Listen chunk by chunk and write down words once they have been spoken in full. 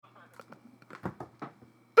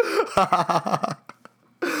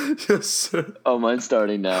Yes, sir. Oh, mine's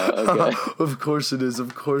starting now. Okay. Of course it is.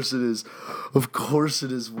 Of course it is. Of course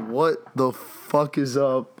it is. What the fuck is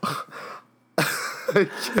up? I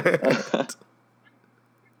can't.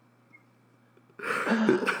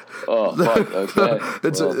 Oh, fuck. Okay.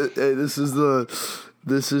 Hey, this is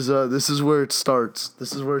where it starts.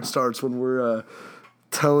 This is where it starts when we're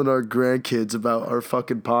telling our grandkids about our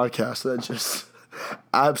fucking podcast. That just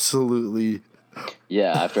absolutely.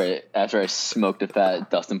 Yeah, after I smoked a fat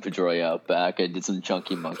Dustin Pedroia out back, I did some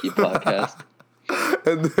Chunky Monkey podcast.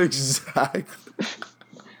 And the exact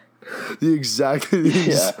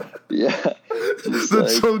Yeah.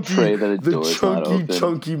 Just pray that the door's not open.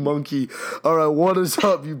 chunky monkey. All right, what is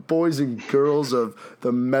up, you boys and girls of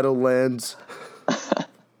the Meadowlands?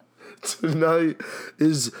 Tonight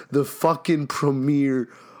is the fucking premiere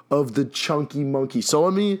of the Chunky Monkey. So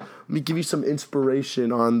let me give you some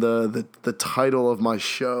inspiration on the title of my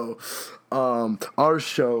show. Our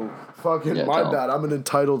show. Fucking my bad. I'm an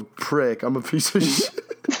entitled prick. I'm a piece of shit.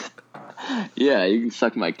 Yeah, you can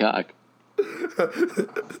suck my cock. I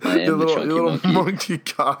am the Chunky Monkey. Monkey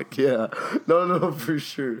cock, yeah. No, for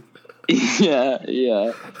sure.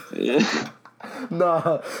 Yeah.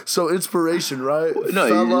 Nah, so inspiration, right? No,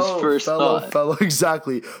 you just fellow,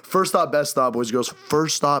 exactly. First thought, best thought, boys and girls.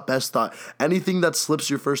 First thought, best thought. Anything that slips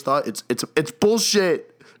your first thought, it's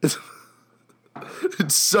bullshit.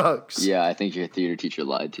 It sucks. Yeah, I think your theater teacher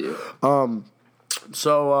lied to you.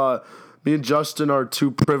 So, me and Justin are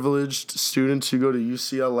two privileged students who go to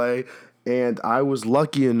UCLA, and I was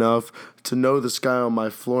lucky enough to know this guy on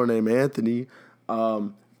my floor named Anthony.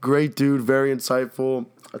 Great dude, very insightful.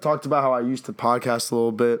 I talked about how I used to podcast a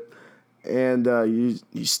little bit, and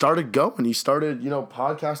he started going. He started,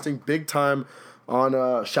 podcasting big time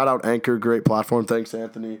on shout out Anchor, great platform. Thanks,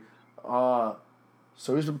 Anthony. So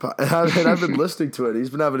he's been, and I've been listening to it. He's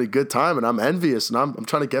been having a good time, and I'm envious, and I'm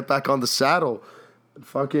trying to get back on the saddle.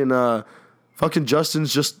 Fucking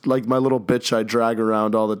Justin's just like my little bitch I drag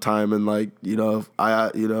around all the time, and I told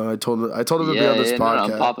him to be on this podcast.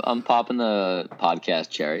 No, I'm popping the podcast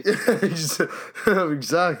cherry.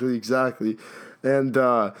 Exactly, and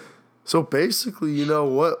so basically, you know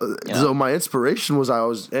what? Yeah. So my inspiration was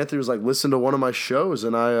Anthony was like, listen to one of my shows,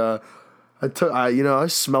 and I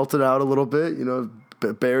smelt it out a little bit,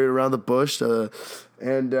 buried around the bush,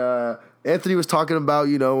 and. Anthony was talking about,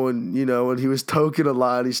 when he was toking a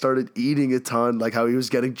lot, he started eating a ton, like how he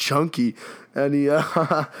was getting chunky, and he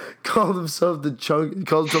called himself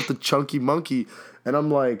the Chunky Monkey, and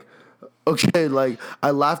I'm like, okay, like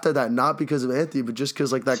I laughed at that not because of Anthony, but just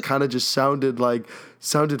because like that kind of just sounded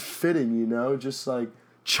fitting, just like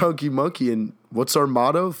Chunky Monkey. And what's our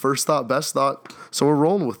motto? First thought, best thought. So we're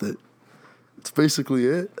rolling with it. That's basically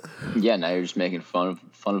it. Yeah, now you're just making fun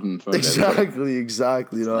of him. Exactly.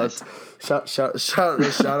 Nice. Shout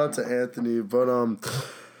out to Anthony. But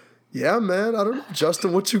yeah, man. I don't know,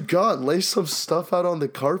 Justin. What you got? Lay some stuff out on the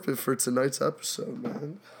carpet for tonight's episode,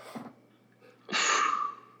 man.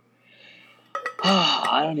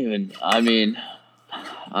 I don't even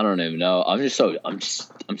know. I'm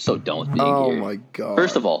so done with being here. Oh my god.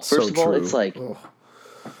 First of all, it's like. Oh.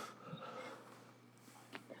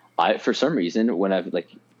 For some reason, when I've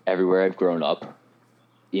everywhere I've grown up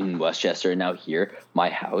in Westchester and now here,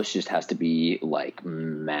 my house just has to be like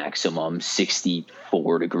maximum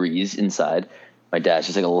 64 degrees inside. My dad's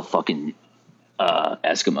just like a little fucking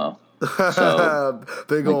Eskimo. So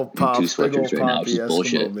big old pop, two sweatshirts right now, which is Eskimo,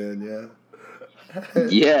 bullshit. Man, yeah.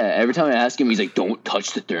 Yeah, every time I ask him, he's like, "Don't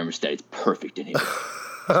touch the thermostat; it's perfect in here."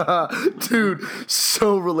 Dude,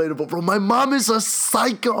 so relatable, bro. My mom is a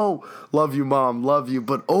psycho. Love you, Mom. Love you.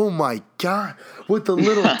 But oh my god, with the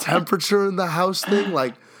little temperature in the house thing,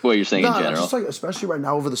 like. What you're saying in general? Just like, especially right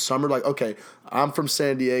now over the summer, like, okay, I'm from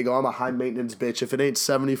San Diego. I'm a high maintenance bitch. If it ain't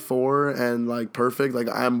 74 and like perfect, like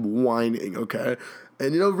I'm whining, okay?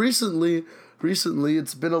 And recently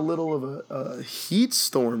it's been a little of a heat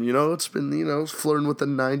storm. It's been flirting with the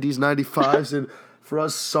 90s, 95s, and for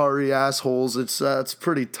us sorry assholes, it's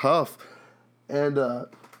pretty tough. And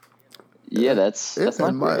yeah, that's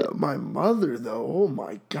not great. My mother though, oh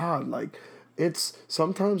my god, like it's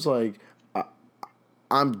sometimes like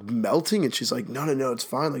I'm melting and she's like, no, it's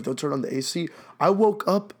fine, like don't turn on the AC. I woke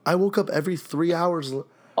up every 3 hours.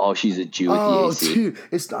 Oh, she's a Jew with the AC. Oh, dude,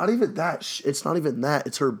 it's not even that.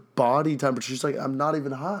 It's her body temperature. She's like, I'm not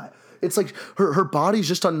even high. It's like her body's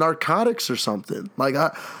just on narcotics or something. Like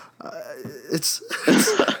it's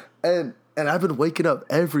and I've been waking up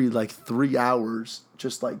every like 3 hours,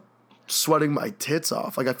 just like sweating my tits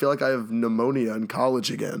off. Like I feel like I have pneumonia in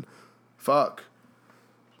college again. Fuck.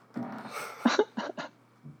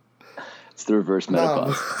 It's the reverse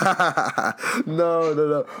menopause.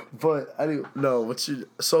 No. But anyway, no.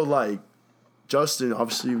 So like, Justin?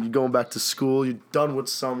 Obviously, you're going back to school. You're done with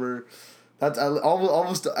summer. That's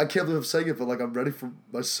almost. I can't believe I'm saying it, but like, I'm ready for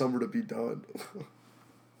my summer to be done.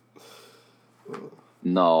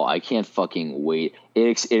 No, I can't fucking wait.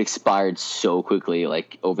 It expired so quickly,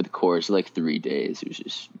 like over the course of like 3 days. It was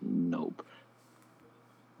just nope.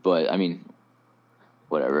 But I mean,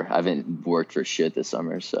 whatever. I haven't worked for shit this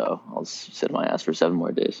summer, so I'll sit my ass for 7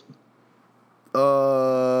 more days.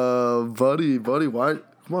 Buddy, why?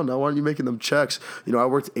 Come on now, why aren't you making them checks? You know, I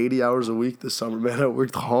worked 80 hours a week this summer, man. I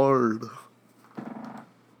worked hard.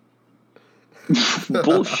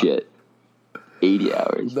 Bullshit. 80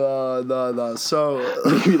 hours. No. So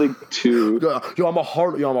maybe like 2. Yo, I'm a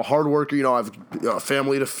hard worker. You know, I have a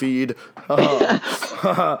family to feed.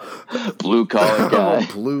 Blue collar guy. I'm a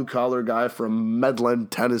blue collar guy from Medland,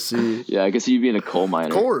 Tennessee. Yeah, I guess you'd be in a coal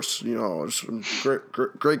miner. Of course, you know,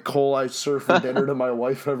 great coal. I serve for dinner to my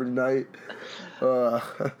wife every night.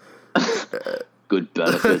 Good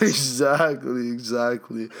benefits. Exactly.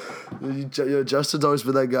 Justin's always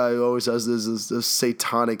been that guy who always has those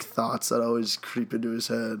satanic thoughts that always creep into his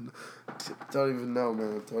head. Don't even know,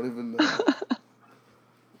 man. Don't even know.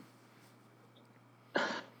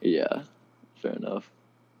 Yeah, fair enough.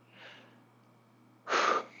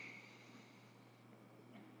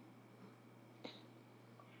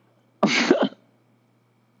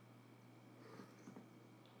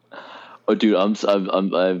 Oh, dude, I've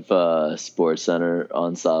Sports Center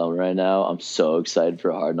on silent right now. I'm so excited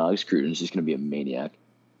for Hard Knocks. Cruden's just gonna be a maniac.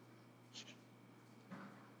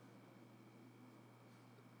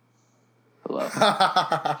 Hello.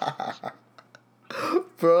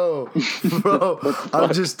 Bro,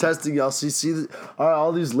 I'm just testing y'all. See,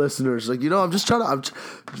 all these listeners, like, you know, I'm just trying to.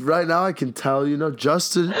 Right now, I can tell, you know,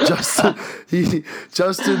 Justin's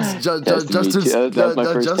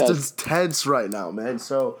tense right now, man.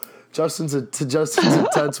 So Justin's a tense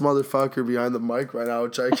motherfucker behind the mic right now,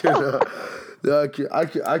 which I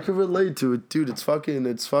can relate to it, dude. It's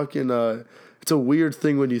a weird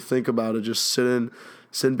thing when you think about it, just sitting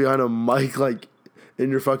behind a mic, like, in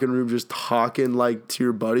your fucking room, just talking like to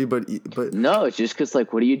your buddy, but no, it's just because,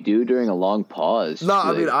 like, what do you do during a long pause? No,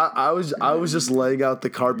 I mean, I was just laying out the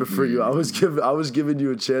carpet for you. I was giving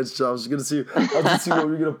you a chance. I was gonna see what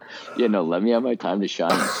you're gonna. Yeah, no, let me have my time to shine.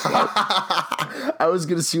 I was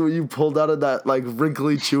gonna see what you pulled out of that, like,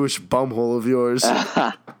 wrinkly Jewish bumhole of yours.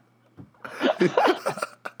 Yeah.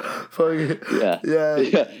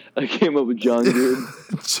 I came up with John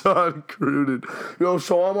Gruden. John Gruden. Yo,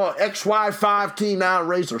 so I'm a XY5 T9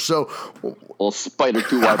 racer. So, well, Spider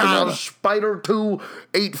 2 Y banana. Spider 2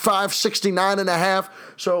 85 69 and a half.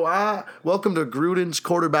 So welcome to Gruden's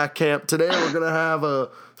quarterback camp. Today we're gonna have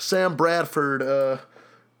Sam Bradford. So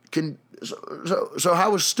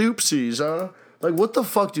how was Stoopsies, huh? Like, what the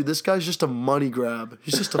fuck, dude? This guy's just a money grab.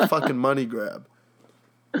 He's just a fucking money grab.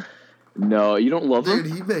 No, you don't love him?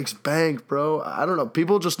 Dude, he makes bank, bro. I don't know.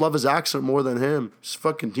 People just love his accent more than him.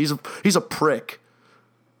 He's a prick.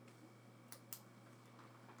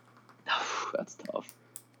 That's tough.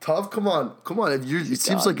 Tough? Come on. It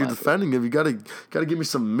seems like you're defending him. You gotta give me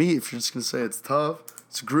some meat if you're just gonna say it's tough.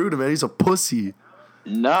 It's Gruden, man. He's a pussy.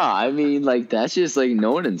 Nah, I mean, like, that's just, like,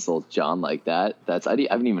 no one insults John like that. I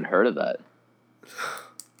haven't even heard of that.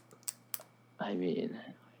 I mean,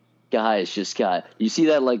 guys just you see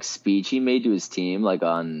that, like, speech he made to his team, like,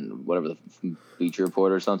 on whatever, the Bleacher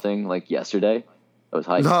Report or something, like, yesterday? That was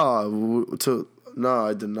hype. No,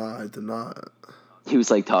 I did not. He was,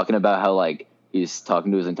 like, talking about how, like, he's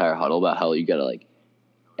talking to his entire huddle about how you gotta, like,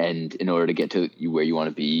 end, in order to get to where you want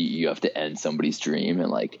to be, you have to end somebody's dream, and,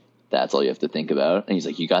 like, that's all you have to think about. And he's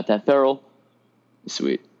like, you got that, Ferrell?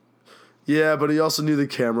 Sweet. Yeah, but he also knew the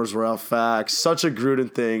cameras were out. Facts. Such a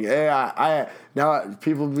Gruden thing. Hey, now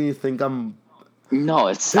people me think I'm. No,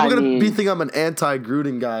 it's. People gonna think I'm an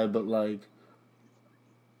anti-Gruden guy, but like.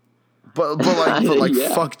 But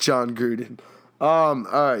Yeah. Fuck John Gruden. All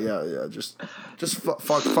right, yeah. Just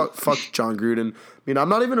fuck John Gruden. I mean, I'm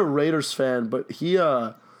not even a Raiders fan, but he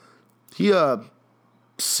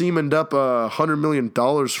seamaned up $100 million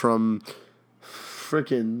from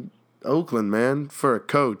freaking Oakland, man, for a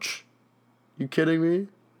coach. You kidding me?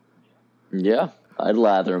 Yeah, I'd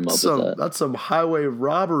lather him up with that. That's some highway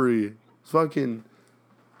robbery. Fucking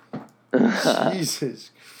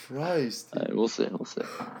Jesus Christ. Right, we'll see.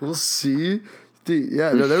 We'll see.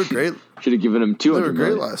 Yeah, no, they were great. Should have given him 200 They were great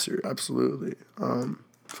million. last year, absolutely. I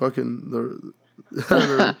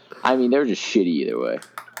mean, they were just shitty either way.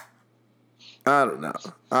 I don't know.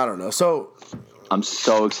 So, I'm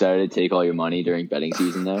so excited to take all your money during betting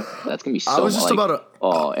season though. That's gonna be so. I was just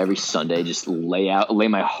every Sunday, just lay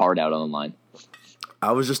my heart out on the line.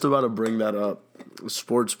 I was just about to bring that up,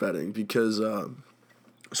 sports betting, because I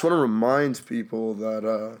just want to remind people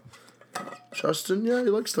that Justin, he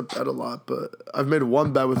likes to bet a lot, but I've made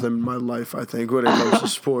one bet with him in my life, I think, when it comes to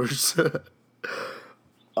sports.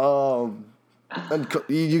 And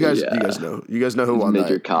you guys know who won make that.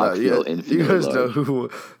 Your cock feel you guys know who.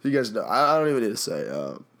 You guys know. I don't even need to say.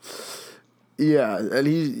 Yeah, and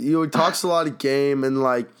he talks a lot of game, and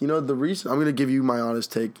the reason I'm gonna give you my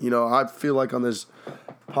honest take. I feel like on this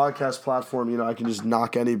podcast platform, I can just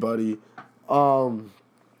knock anybody. So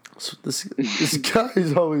this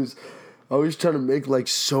guy's always trying to make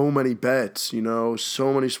so many bets,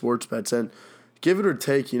 so many sports bets, and give it or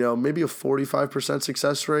take, maybe a 45%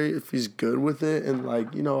 success rate if he's good with it, and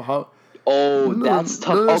how. Oh, that's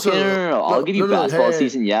tough. No. I'll give you basketball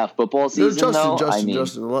season. Yeah, football season.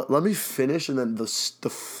 Justin, let me finish, and then the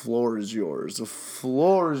floor is yours. The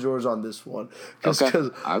floor is yours on this one.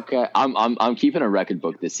 Okay. I'm keeping a record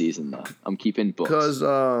book this season though. I'm keeping books. Because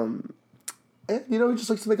he just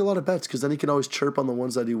likes to make a lot of bets, because then he can always chirp on the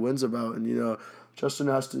ones that he wins about, and Justin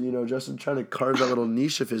has to, Justin trying to carve that little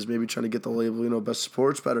niche of his, maybe trying to get the label, best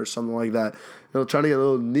sports bet or something like that. Trying to get a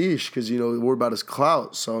little niche because, we're about his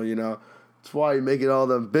clout. So, that's why he making all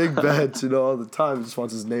them big bets, all the time. He just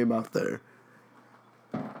wants his name out there.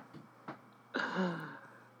 I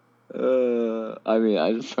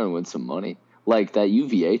just trying to win some money. Like that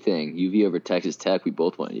UVA thing, UVA over Texas Tech, we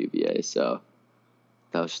both went UVA, so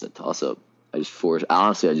that was just a toss-up. I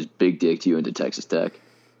just big dicked you into Texas Tech.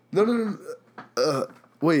 No.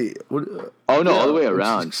 Wait. What? All the way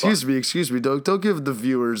around. Excuse me. Don't give the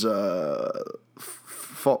viewers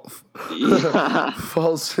false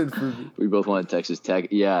information. We both wanted Texas Tech.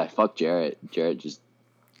 Yeah, fuck Jarrett. Jarrett just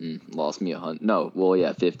lost me 100. No, well,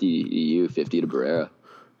 yeah, 50 to you, 50 to Barrera,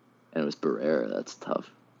 and it was Barrera. That's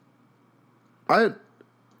tough. No.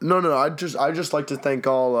 I just like to thank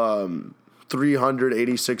all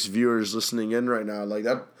 386 viewers listening in right now. Like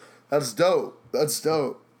that. That's dope. That's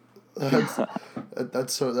so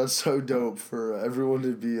dope for everyone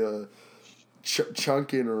to be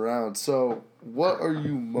chunking around. So, what are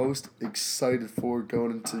you most excited for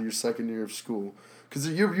going into your second year of school? Because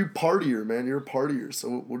you're partier, man. You're a partier.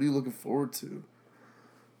 So, what are you looking forward to?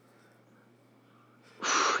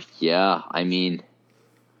 Yeah, I don't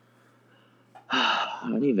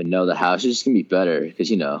even know. The house is just gonna be better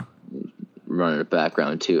because running a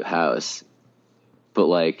background to house, but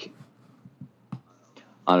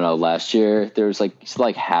I don't know, last year there was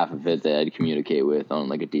half of it that I'd communicate with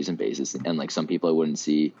on a decent basis, and some people I wouldn't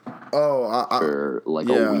see for a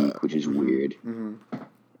week, which is weird. Mm-hmm.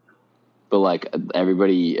 But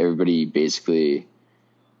everybody basically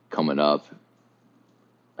coming up,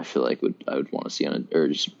 I feel like I would want to see or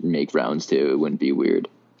just make rounds too. It wouldn't be weird.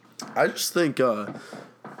 I just think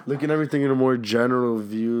looking at everything in a more general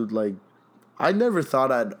view, I never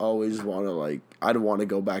thought I'd always want to I'd want to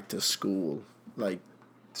go back to school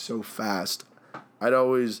so fast. I'd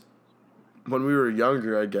always, when we were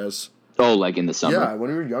younger, I guess. Oh, in the summer? Yeah,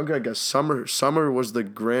 when we were younger, I guess summer was the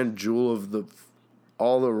grand jewel of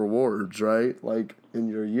all the rewards, right? In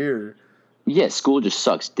your year. Yeah, school just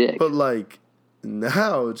sucks dick. But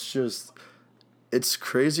now it's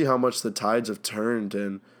crazy how much the tides have turned,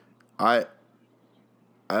 and I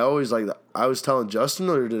always I was telling Justin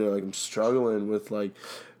the other day, I'm struggling with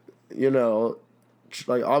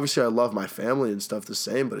obviously I love my family and stuff the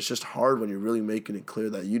same, but it's just hard when you're really making it clear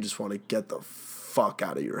that you just want to get the fuck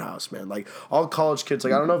out of your house, man. All college kids, I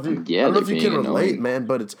don't know if you can relate, man,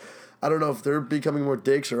 but I don't know if they're becoming more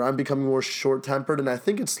dicks or I'm becoming more short-tempered, and I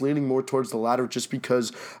think it's leaning more towards the latter just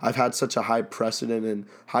because I've had such a high precedent and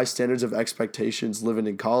high standards of expectations living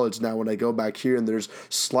in college. Now when I go back here and there's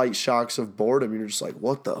slight shocks of boredom, you're just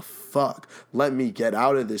what the fuck? Let me get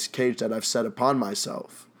out of this cage that I've set upon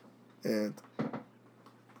myself. And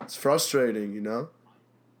it's frustrating,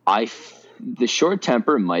 The short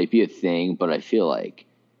temper might be a thing, but I feel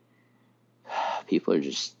people are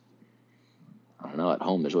just, I don't know, at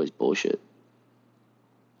home there's always bullshit.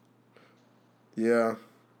 Yeah.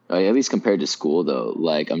 At least compared to school, though,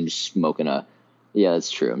 I'm just smoking that's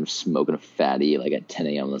true. I'm just smoking a fatty, at 10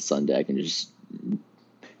 a.m. on the sun deck, and just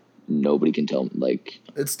nobody can tell me,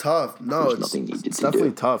 It's tough. No, it's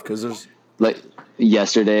definitely tough, because there's...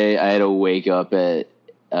 Yesterday, I had to wake up at...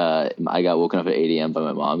 I got woken up at 8 a.m. by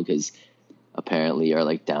my mom because apparently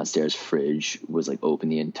our downstairs fridge was open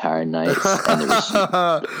the entire night and there was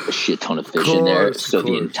a shit ton of fish in there. So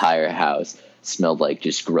the entire house smelled like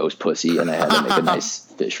just gross pussy, and I had to make a nice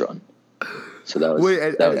fish run. So that was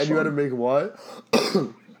Wait, that was and you had to fun. make what?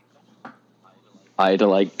 I had to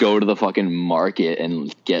like go to the fucking market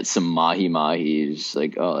and get some mahi mahi. Just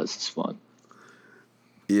like, oh, this is fun.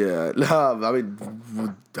 Yeah, no, I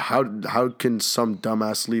mean, how can some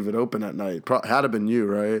dumbass leave it open at night? Had to been you,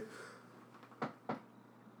 right?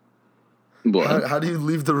 What? How do you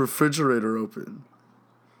leave the refrigerator open?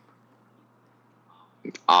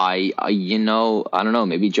 You know, I don't know.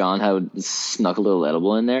 Maybe John had snuck a little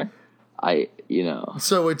edible in there.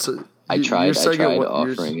 So it's I saying tried what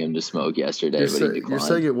offering him to smoke yesterday, but he you're declined.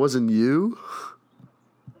 saying it wasn't you?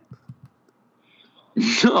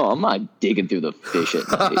 No, I'm not digging through the fish at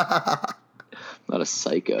night. I'm not a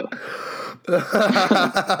psycho.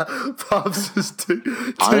 Pops is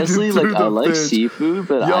Honestly, digging like through I the like fish. seafood,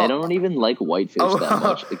 but Yo, I don't even like whitefish that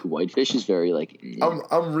much. Like whitefish is very like.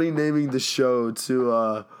 I'm renaming the show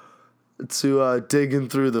to digging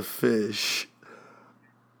through the fish.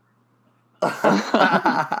 Yo,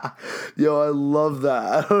 I love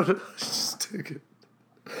that. Just digging.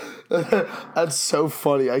 That's so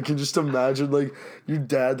funny. I can just imagine like your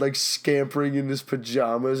dad like scampering in his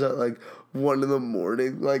pajamas at like 1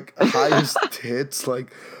 a.m, like high as tits,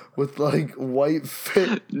 like with like white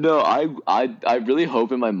fit. No, I really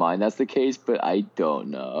hope in my mind that's the case, but I don't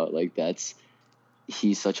know. Like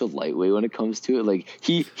he's such a lightweight when it comes to it. Like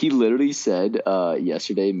he literally said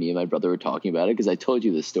yesterday, me and my brother were talking about it because I told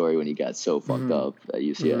you the story when he got so fucked up at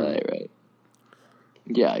UCLA, right?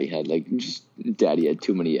 Yeah, he had like just daddy had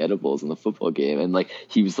too many edibles in the football game, and like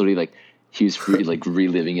he was literally like he was like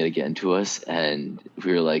reliving it again to us, and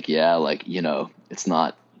we were like, yeah, like it's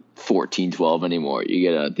not 14-12 anymore.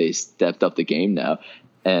 They stepped up the game now,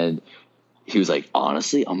 and he was like,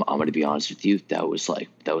 honestly, I'm gonna be honest with you, that was like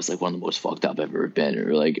one of the most fucked up I've ever been. And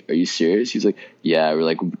we're like, are you serious? He's like, yeah. We're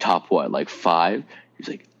like, top what, like 5? He's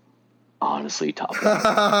like, honestly, top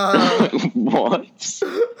 5. What?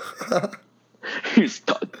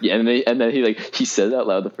 Yeah, and then he said it out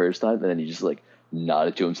loud the first time, and then he just like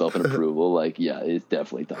nodded to himself in approval, like, yeah, it's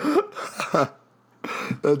definitely top.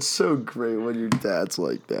 That's so great when your dad's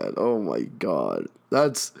like that. Oh my god,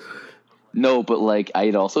 that's no, but like I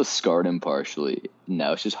had also scarred him partially.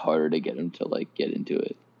 Now it's just harder to get him to like get into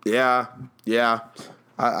it. yeah.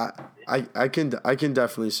 I can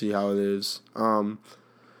definitely see how it is. I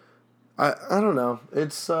don't know.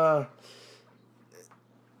 It's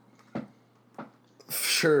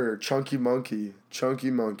sure chunky monkey,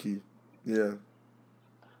 yeah.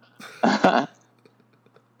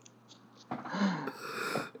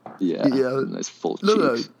 Yeah, Yeah. nice full cheeks.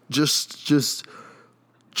 No, just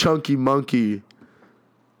chunky monkey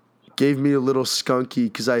gave me a little skunky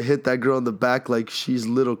because I hit that girl in the back like she's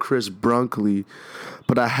little Chris Brunkley,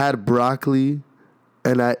 but I had broccoli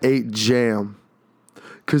and I ate jam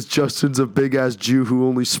because Justin's a big ass Jew who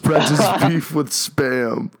only spreads his beef with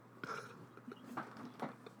Spam.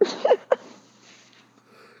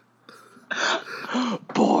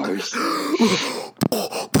 Bars.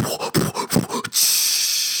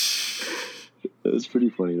 That's pretty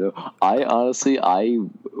funny though. I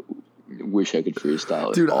wish I could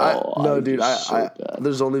freestyle it. Dude, So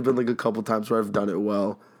there's only been like a couple times where I've done it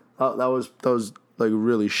well. That was like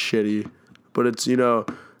really shitty, but it's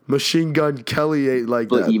Machine Gun Kelly ain't like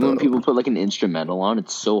but that. But even when though. people put like an instrumental on,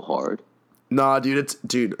 it's so hard. Nah,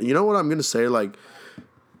 dude, you know what I'm gonna say? Like,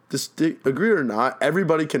 agree or not,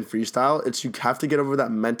 everybody can freestyle. It's you have to get over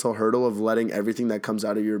that mental hurdle of letting everything that comes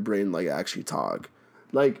out of your brain like actually talk.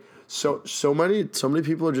 Like so many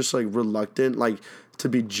people are just like reluctant like to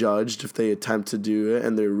be judged if they attempt to do it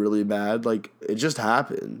and they're really bad. Like it just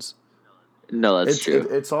happens. No, that's true.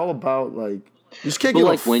 It's all about like you just can't but give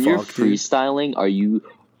like a when fuck, you're dude. freestyling, are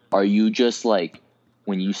you just like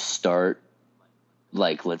when you start,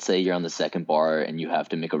 like let's say you're on the second bar and you have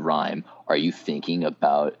to make a rhyme, are you thinking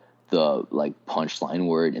about the like punchline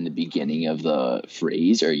word in the beginning of the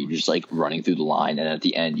phrase, or are you just like running through the line and at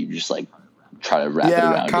the end you just like try to wrap it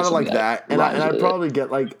around? Yeah, kind of like that. And I probably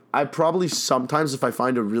get like I probably sometimes if I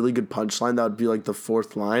find a really good punchline that would be like the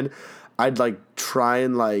fourth line, I'd try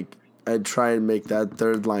and make that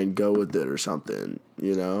third line go with it or something,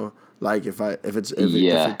 Like if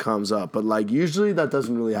it comes up. But like usually that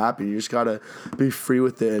doesn't really happen. You just gotta be free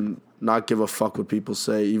with it and not give a fuck what people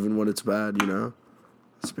say even when it's bad,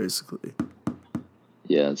 It's basically.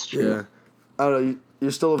 Yeah, that's true. Yeah. I don't know,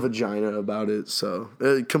 you're still a vagina about it, so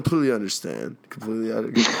completely understand. Completely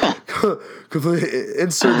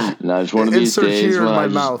insert. No, it's one of these insert days here in when my I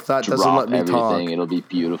just mouth that drop doesn't let me everything, talk. it'll be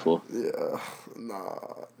beautiful. Yeah,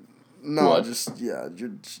 no, What?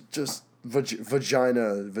 you're just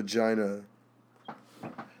vagina.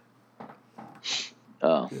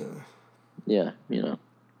 Oh, yeah,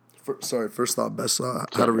 First thought, best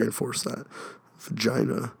thought. How to reinforce that?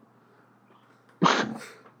 Vagina.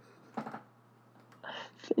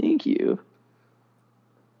 Thank you.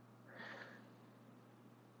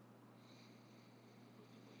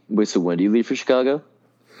 Wait, so when do you leave for Chicago?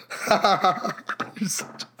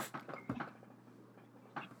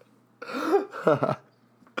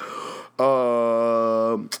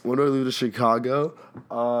 When do I leave to Chicago?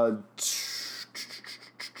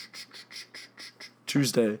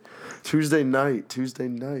 Tuesday night,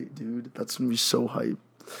 dude. That's gonna be so hype.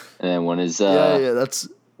 And then when is That's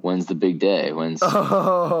when's the big day? When's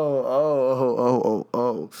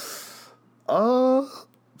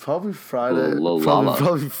probably Friday. Lala.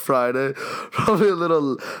 Probably Friday. Probably a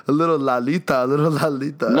little lalita.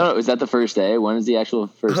 No, is that the first day? When is the actual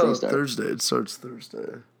first thing start? Thursday. It starts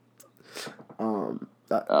Thursday.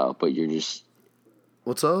 But you're just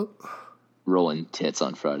What's up? rolling tits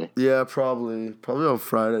on Friday. Yeah, probably on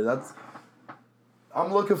Friday.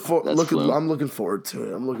 I'm looking forward to it. I'm looking forward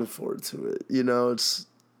to it. You know,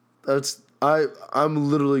 I'm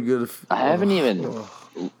literally good. I haven't even.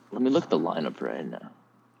 Let me look at the lineup right now.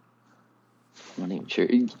 I'm not even sure.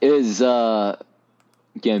 Is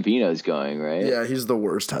Gambino's going, right? Yeah, he's the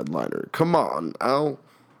worst headliner. Come on, Al.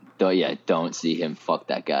 Don't see him. Fuck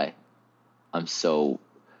that guy.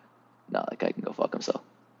 That guy can go fuck himself.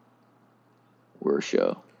 Worst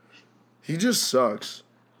show. He just sucks.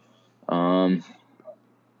 Yeah,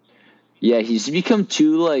 he's become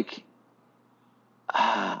too like.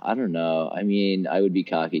 I don't know. I mean, I would be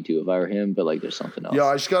cocky too if I were him, but like, there's something else. Yo,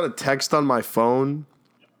 I just got a text on my phone.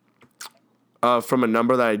 From a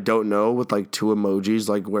number that I don't know with like 2 emojis,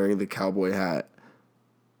 like wearing the cowboy hat.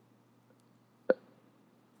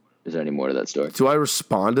 Is there any more to that story? Do I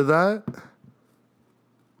respond to that?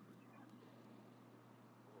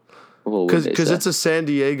 Well, because it's a San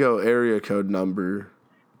Diego area code number.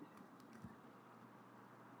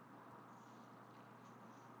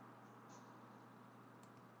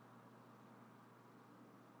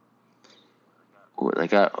 I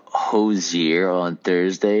got Hosier on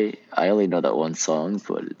Thursday. I only know that one song,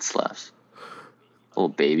 but it slaps. Oh,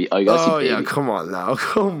 Baby. Oh, you gotta see Baby. Yeah, come on now.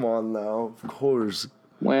 Of course.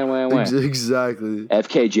 Wah. Exactly.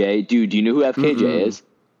 FKJ. Dude, do you know who FKJ is?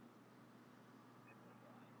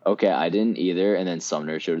 Okay, I didn't either, and then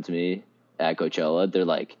Sumner showed it to me at Coachella. They're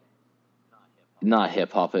like, not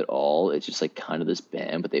hip-hop at all. It's just like kind of this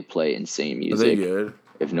band, but they play insane music. Are they good?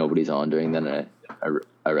 If nobody's on during, then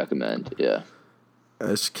I recommend, yeah.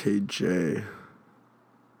 SKJ.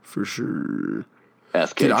 For sure.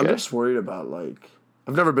 FKJ. Dude, I'm just worried about, like,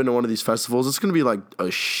 I've never been to one of these festivals. It's going to be, like, a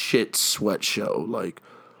shit sweat show. Like,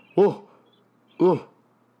 whoa.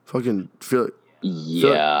 Fucking feel it.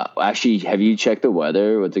 Yeah. Actually, have you checked the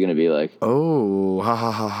weather? What's it going to be like? Oh,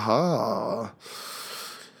 ha.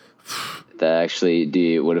 That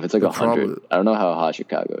actually, what if it's like 100? I don't know how hot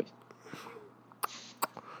Chicago is.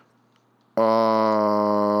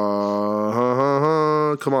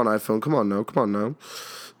 Come on, iPhone. Come on now.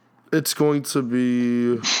 It's going to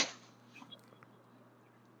be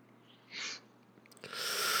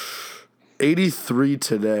 83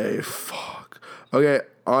 today. Fuck. Okay,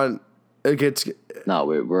 we're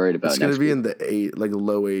worried about. It's going to be in the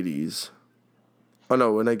low 80s. Oh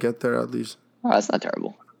no, when I get there at least. Oh, that's not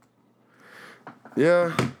terrible.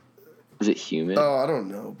 Yeah. Is it humid? Oh, I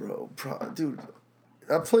don't know, bro. Dude,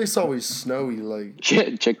 that place always snowy. Like,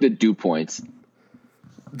 check the dew points.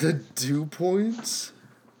 The dew points?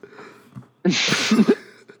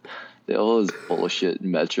 All those bullshit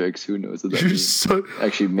metrics. Who knows what that means?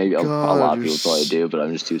 Actually, maybe a God, lot of people probably do, but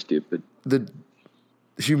I'm just too stupid. The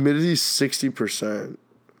humidity is 60%.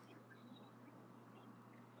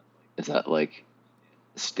 Is that like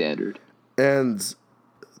standard? And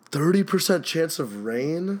 30% chance of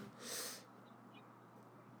rain?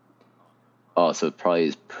 Oh, so it probably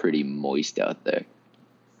is pretty moist out there.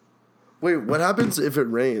 Wait, what happens if it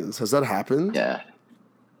rains? Has that happened? Yeah.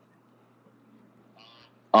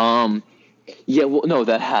 Yeah, well, no,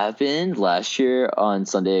 that happened last year on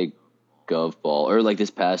Sunday Gov Ball, or like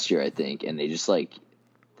this past year, I think, and they just like,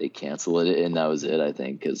 they canceled it, and that was it, I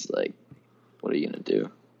think, because like, what are you going to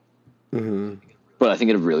do? Mm-hmm. But I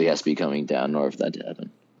think it really has to be coming down in order for that to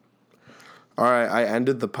happen. All right, I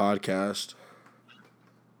ended the podcast.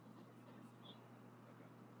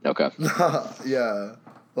 Okay. Yeah,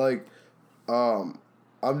 like,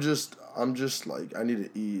 I'm just like, I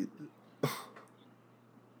need to eat.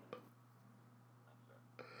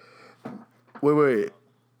 Wait,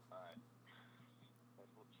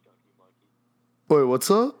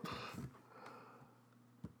 what's up?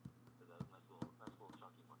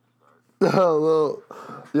 Oh,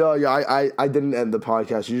 well, I didn't end the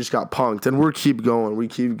podcast. You just got punked, and we keep going. We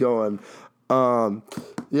keep going.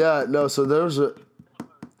 Yeah, no. So there's a.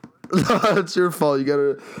 No, it's your fault. You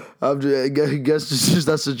gotta. I guess it's just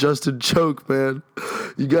that's a Justin joke, man.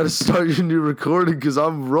 You gotta start your new recording because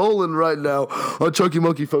I'm rolling right now on Chunky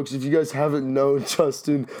Monkey, folks. If you guys haven't known,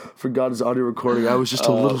 Justin forgot his audio recording. I was just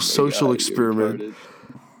a little social experiment.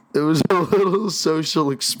 It was a little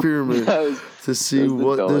social experiment to see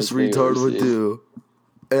what this retard would do.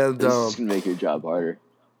 And this is gonna make your job harder.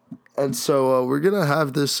 And so we're gonna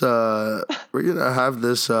have this little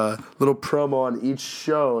promo on each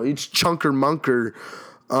show, each chunker munker,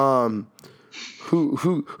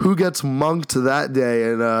 who gets monked that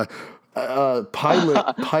day, and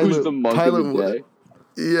pilot Who's the monk of the day?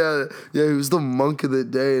 Yeah, who's the monk of the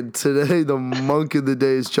day? And today the monk of the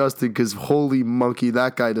day is Justin, because holy monkey,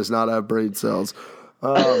 that guy does not have brain cells.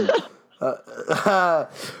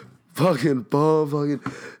 Fucking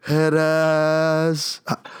head ass.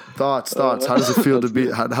 Thoughts. How does it feel to be?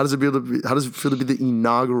 How does it feel to be the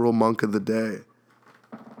inaugural monk of the day?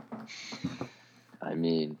 I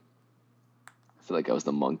mean, I feel like I was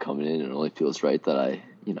the monk coming in, and it only feels right that I,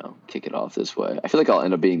 kick it off this way. I feel like I'll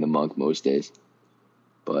end up being the monk most days,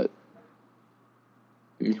 but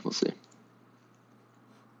we'll see.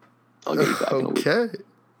 I'll get you back in a week. Okay.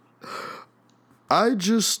 I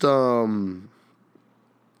just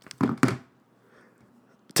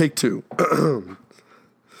take two.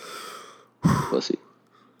 Pussy.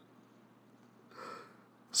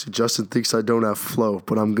 See, Justin thinks I don't have flow,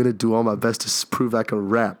 but I'm gonna do all my best to prove I can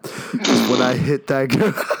rap. Because when I hit that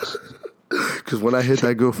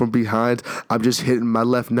girl from behind, I'm just hitting my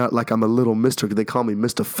left nut like I'm a little mister. They call me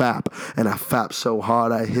Mr. Fap, and I fap so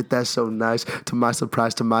hard, I hit that so nice. To my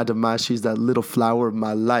surprise, to my demise, she's that little flower of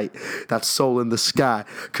my light, that soul in the sky.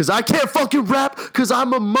 Because I can't fucking rap, because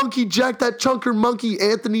I'm a monkey jack, that chunker monkey.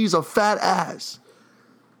 Anthony's a fat ass.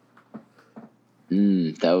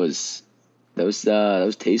 That was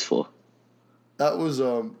tasteful. That was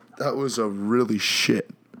a really shit.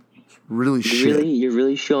 Really shit. You're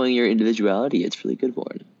really showing your individuality. It's really good,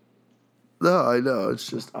 Warren. No, I know. It's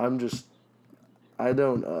just I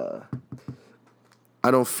don't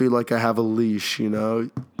feel like I have a leash,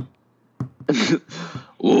 Ooh.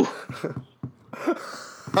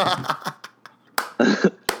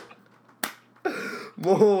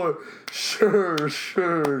 More.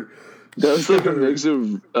 Sure. That's like a mix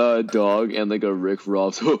of dog and like a Rick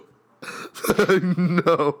Ross. No,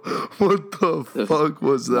 what the fuck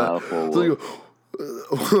was that?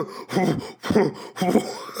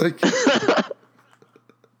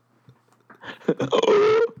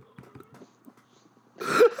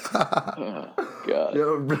 God.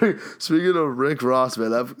 Yeah, speaking of Rick Ross, man,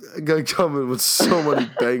 that guy coming with so many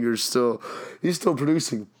bangers still. He's still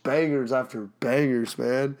producing bangers after bangers,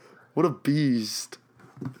 man. What a beast.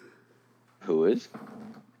 Who is?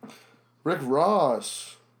 Rick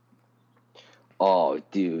Ross. Oh,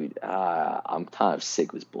 dude, I'm kind of sick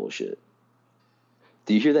of this bullshit.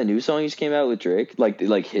 Do you hear that new song he just came out with Drake? Like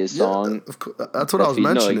his song? Yeah, that's what I was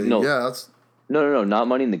mentioning. Yeah, that's... No, not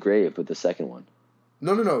Money in the Grave, but the second one.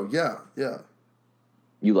 No, yeah.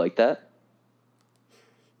 You like that?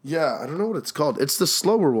 Yeah, I don't know what it's called. It's the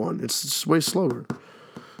slower one. It's just way slower.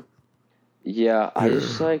 Yeah, I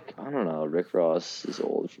just I don't know, Rick Ross is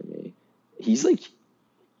old for me. He's didn't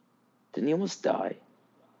he almost die?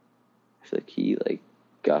 I feel like he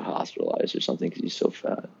got hospitalized or something because he's so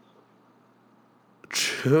fat.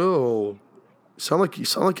 Chill. You sound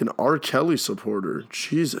like an R. Kelly supporter.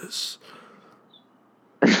 Jesus.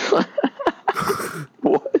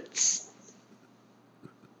 What?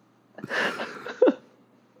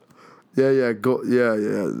 Yeah.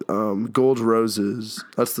 Gold Roses.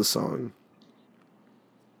 That's the song.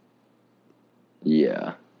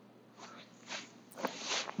 Yeah.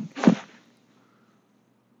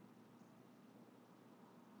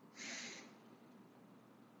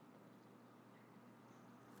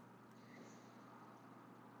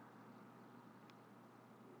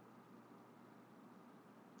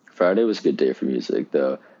 Friday was a good day for music,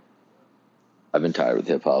 though. I've been tired with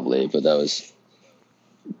hip hop late, but that was.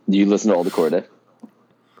 Do you listen to all the Corday?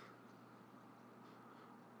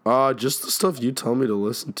 Just the stuff you tell me to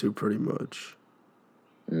listen to, pretty much.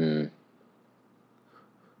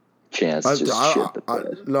 Chance shit the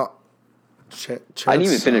bed. No. I didn't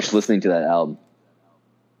even finish listening to that album.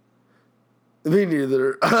 Me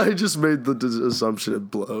neither. I just made the assumption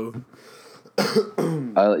it blow. I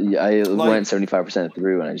went 75%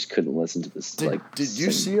 through, and I just couldn't listen to this. Did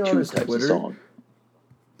you see on his Twitter?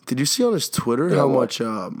 Did you see on his Twitter how much?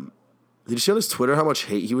 Did you see on his Twitter how much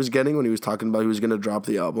hate he was getting when he was talking about he was gonna drop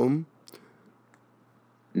the album?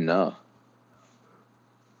 No.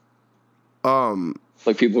 Um,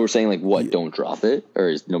 Like people were saying, like, what? Don't drop it, or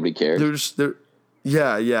is nobody cares?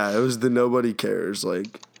 Yeah. It was the nobody cares.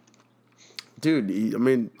 Like, dude, I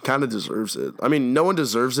mean, kind of deserves it. I mean, no one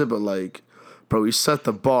deserves it, but like, bro, he set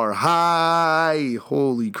the bar high.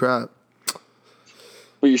 Holy crap.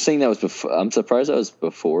 But you're saying that was before. I'm surprised that was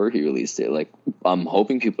before he released it. Like, I'm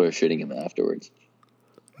hoping people are shitting him afterwards.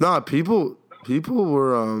 Nah, people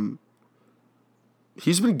were.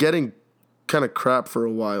 He's been getting kind of crap for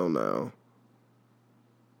a while now.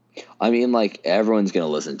 I mean, like, everyone's gonna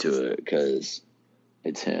listen to it because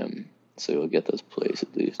it's him, so he'll get those plays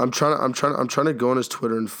at least. I'm trying to go on his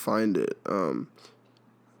Twitter and find it. When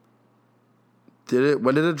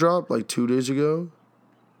did it drop? Like 2 days ago?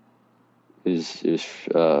 It was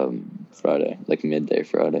Friday, like midday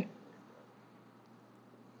Friday.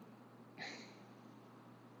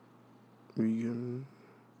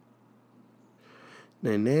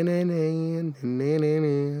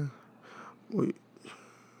 Wait.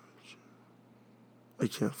 I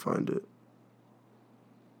can't find it.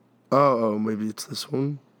 Oh, maybe it's this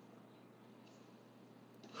one.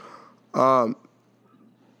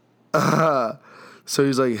 So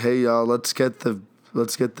he's like, "Hey y'all, let's get the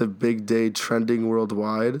big day trending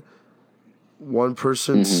worldwide." One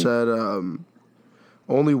person said,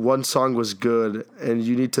 "Only one song was good, and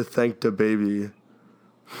you need to thank the baby."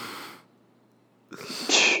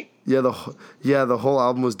 The whole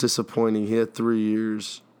album was disappointing. He had 3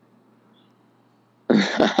 years.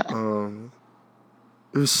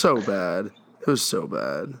 It was so bad.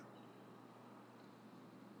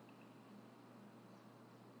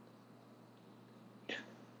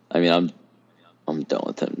 I mean, I'm done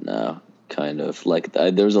with him now. Kind of like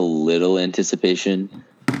there's a little anticipation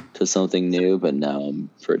to something new, but now I'm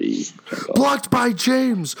pretty blocked by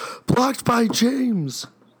James.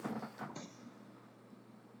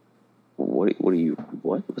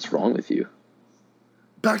 What's wrong with you?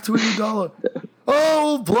 Back to Iguodala.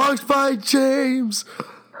 Oh, blocked by James.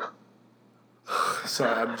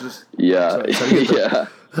 Sorry, I'm just yeah.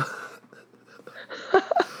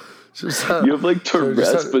 You have like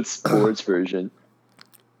Tourette's but sports version.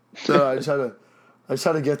 No, I just had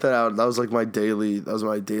to get that out. That was my daily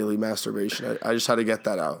masturbation. I just had to get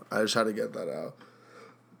that out.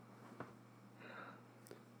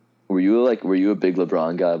 Were you a big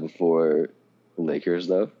LeBron guy before Lakers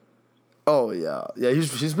though? Oh yeah.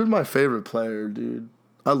 He's been my favorite player, dude.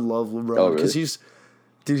 I love LeBron because he's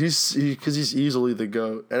easily the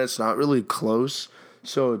GOAT, and it's not really close.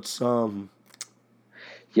 So it's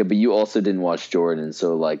Yeah, but you also didn't watch Jordan,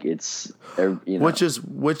 so like it's which is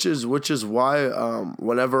why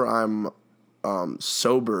whenever I'm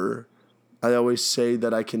sober, I always say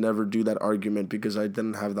that I can never do that argument because I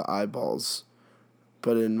didn't have the eyeballs.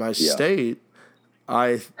 But in my state,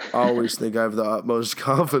 I always think I have the utmost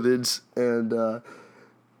confidence, and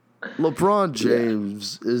LeBron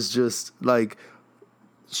James is just like,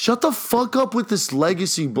 shut the fuck up with this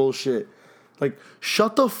legacy bullshit. Like,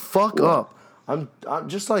 shut the fuck up. I'm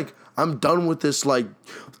just like, I'm done with this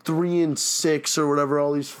 3-6 or whatever,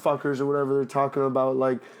 all these fuckers or whatever they're talking about.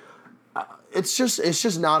 Like, it's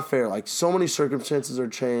just not fair. Like, so many circumstances are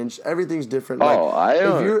changed. Everything's different. I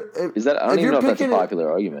don't even know if that's a popular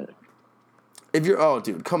argument.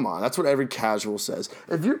 Dude, come on. That's what every casual says.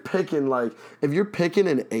 If you're picking an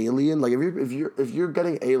alien, like if you're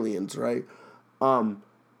getting aliens, right?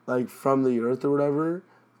 Like from the earth or whatever,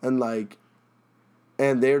 and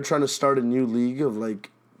they're trying to start a new league of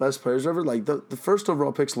best players ever, like the first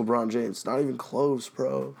overall pick's LeBron James. Not even close,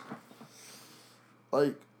 bro.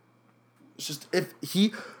 Like, it's just if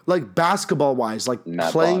he basketball wise,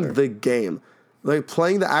 Matt playing Bonner. the game. Like,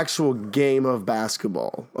 playing the actual game of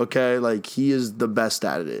basketball, okay? Like, he is the best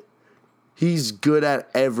at it. He's good at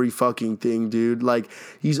every fucking thing, dude. Like,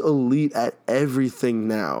 he's elite at everything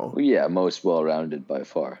now. Well, yeah, most well-rounded by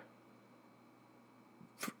far.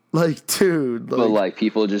 Like, dude. But,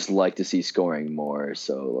 people just like to see scoring more,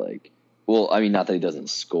 so, well, I mean, not that he doesn't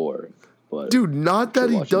score, but... Dude, not that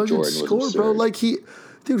he doesn't score, bro. Like, he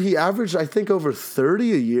averaged, I think, over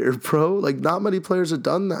 30 a year, bro. Like, not many players have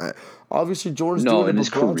done that. Obviously, Jordan's doing it, in but his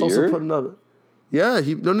LeBron's career? also putting up. Yeah,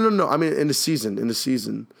 no. I mean, in the season.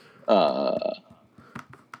 Sorry.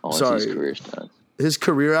 His career stats. His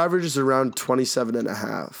career average is around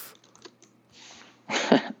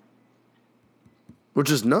 27.5.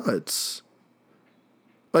 Which is nuts.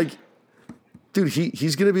 Like, dude,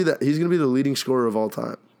 he's gonna be the leading scorer of all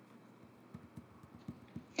time.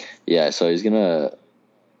 Yeah, so he's gonna.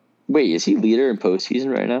 Wait, is he leader in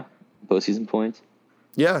postseason right now? Postseason points?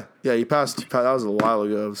 Yeah, he passed. That was a while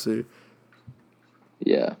ago. See.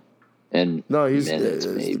 Yeah. And No, he's minutes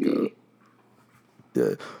yeah, maybe.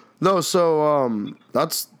 Yeah. No, so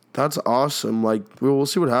that's awesome. Like we'll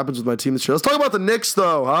see what happens with my team this year. Let's talk about the Knicks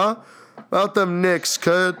though, huh? About them Knicks,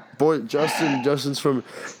 cut. Boy, Justin's from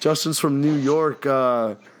New York.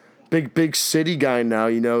 Big city guy now,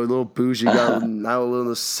 you know, a little bougie guy now, a little in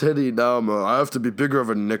the city. Now I have to be bigger of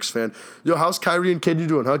a Knicks fan. Yo, how's Kyrie and KD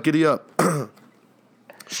doing? Huh? Giddy up.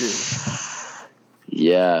 Shit.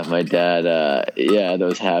 Yeah, my dad.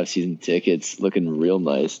 Those half season tickets looking real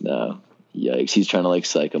nice now. Yikes! He's trying to like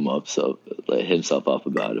psych himself up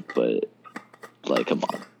about it, but like, come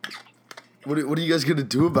on. What are you guys gonna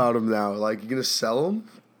do about him now? Like, you gonna sell him?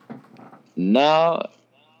 No,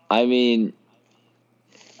 I mean,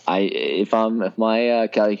 if my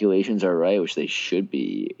calculations are right, which they should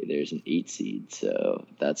be, there's an 8 seed, so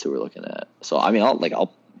that's who we're looking at. So I mean, I'll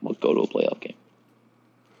go to a playoff game.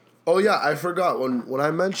 Oh yeah, I forgot when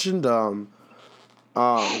I mentioned I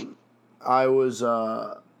was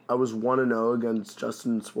 1-0 against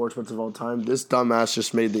Justin Sportsbets of all time. This dumbass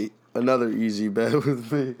just made another easy bet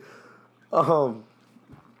with me.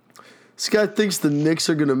 This guy thinks the Knicks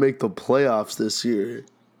are gonna make the playoffs this year.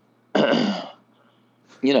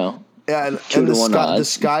 You know. Yeah, and the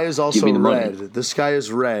sky is also red. Money. The sky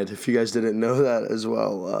is red. If you guys didn't know that as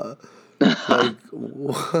well,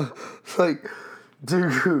 like,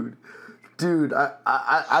 dude,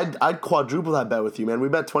 I'd quadruple that bet with you, man. We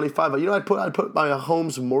bet 25. You know, I'd put my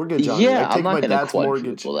home's mortgage on it. Yeah, I'd take I'm not my dad's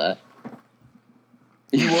mortgage. That.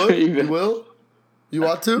 You would? You will? You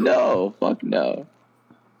want to? No, fuck no.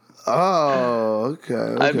 Oh,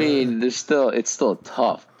 okay. I mean, it's still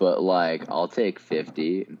tough, but like, I'll take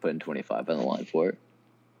 50 and put in 25 on the line for it.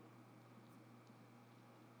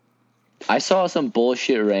 I saw some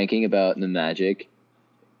bullshit ranking about the Magic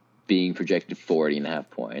being projected 40.5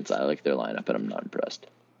 points. I like their lineup, but I'm not impressed.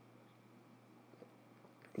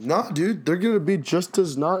 Nah, dude, they're gonna be just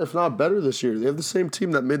as if not better this year. They have the same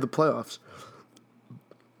team that made the playoffs.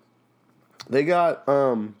 They got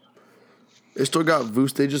they still got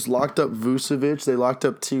They just locked up Vucevic. They locked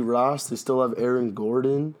up T. Ross. They still have Aaron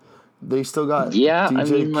Gordon. They still got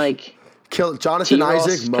DJ, Jonathan T-Ross,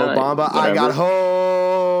 Isaac, Mo Bamba. I got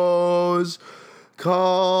hose.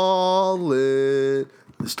 Call it.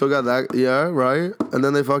 They still got that, yeah, right. And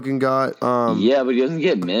then they fucking got yeah, but he doesn't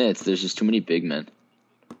get minutes. There's just too many big men.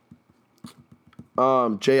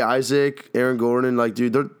 Jay Isaac, Aaron Gordon, like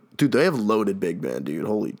they have loaded big men, dude.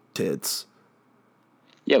 Holy tits.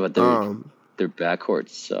 Yeah, but their backcourt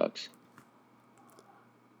sucks.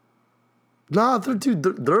 Nah,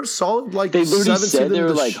 they're solid. Like they literally said they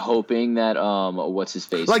were like hoping that what's his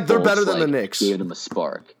face? Like they're better than the Knicks. Gave them a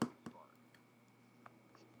spark.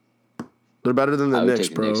 They're better than the Knicks,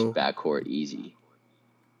 bro. I would take the Knicks backcourt easy.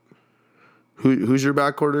 Who's your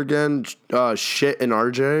backcourt again? Shit and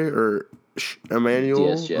RJ or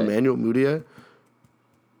Emmanuel Mudiay?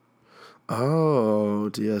 Oh,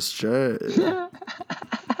 DSJ.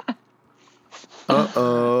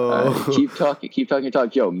 Uh-oh. Keep talking your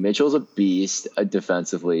talk. Yo, Mitchell's a beast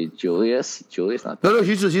defensively. Julius not. No,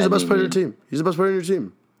 he's the best player on your team. He's the best player on your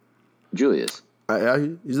team. Julius. Yeah,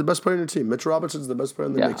 he's the best player on your team. Mitchell Robinson's the best player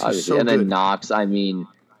on the Knicks. He's so good. Then Knox. I mean,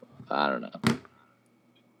 I don't know.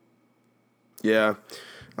 Yeah,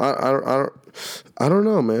 I don't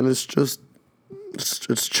know, man. It's just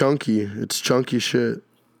it's chunky. It's chunky shit.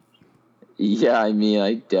 Yeah, I mean,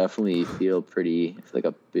 I definitely feel like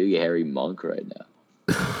a big hairy monk right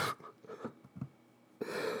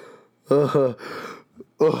now.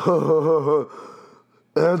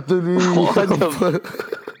 Anthony.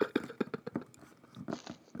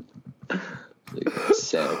 Like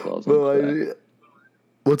Santa Claus.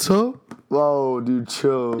 What's up? Whoa, dude,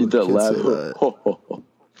 chill. The laugh.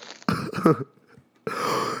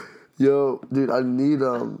 Yo, dude,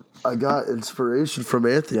 I got inspiration from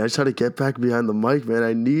Anthony. I just had to get back behind the mic, man.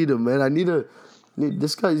 I need him, man. I need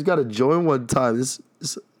this guy. He's got to join one time. This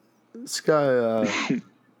guy.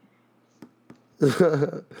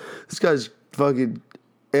 This guy's fucking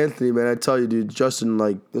Anthony, man. I tell you, dude, Justin,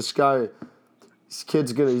 like this guy. This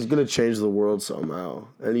kid's he's gonna change the world somehow,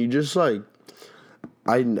 and he just like,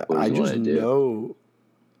 I just know.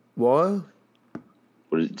 What?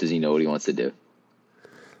 Does he know what he wants to do?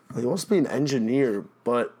 He wants to be an engineer,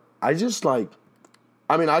 but I just like,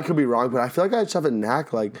 I mean, I could be wrong, but I feel like I just have a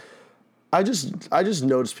knack. Like, I just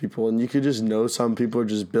notice people, and you could just know some people are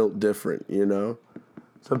just built different, you know?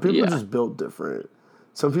 Some people are just built different.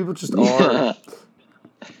 Some people just are.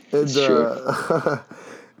 And, true.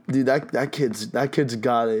 Dude, that kid's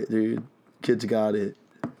got it, dude. Kid's got it.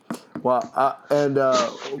 Well,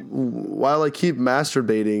 while I keep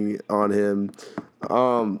masturbating on him,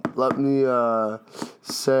 Let me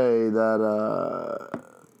say that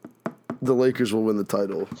the Lakers will win the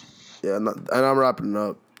title. Yeah, and I'm wrapping it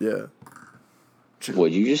up. Yeah.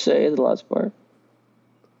 What'd you just say at the last part?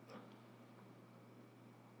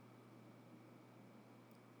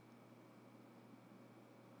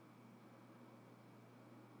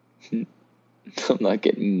 I'm not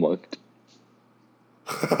getting mugged.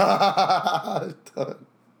 Look at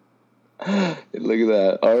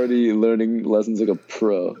that. Already learning lessons like a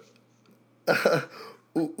pro.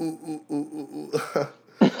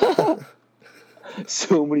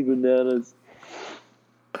 So many bananas.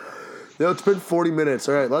 It's been 40 minutes.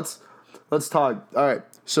 All right, let's talk. All right.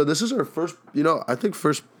 So this is our first, I think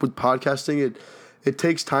first with podcasting, it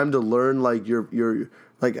takes time to learn like your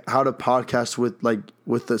like how to podcast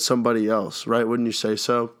with somebody else, right? Wouldn't you say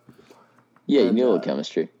so? Yeah, you need a little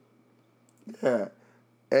chemistry. Yeah.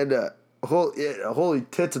 And holy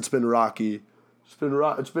tits, it's been rocky. It's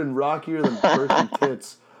been rockier than Perky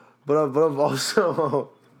tits. But I've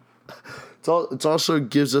also It's also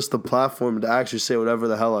gives us the platform to actually say whatever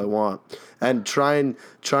the hell I want and try and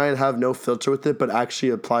have no filter with it, but actually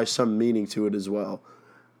apply some meaning to it as well.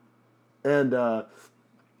 And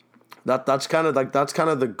that's kind of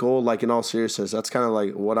the goal. Like in all seriousness, that's kind of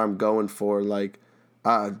like what I'm going for. Like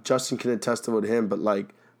Justin can attest to what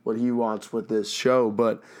what he wants with this show.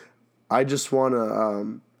 But I just want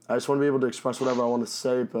to be able to express whatever I want to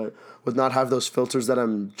say, but with not have those filters that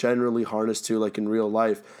I'm generally harnessed to, like in real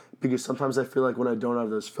life. Because sometimes I feel like when I don't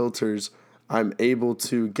have those filters, I'm able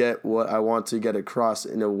to get what I want to get across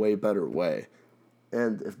in a way better way.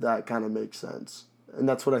 And if that kind of makes sense. And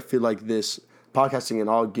that's what I feel like this podcasting and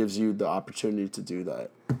all gives you the opportunity to do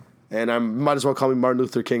that. And I might as well call me Martin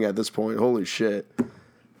Luther King at this point. Holy shit.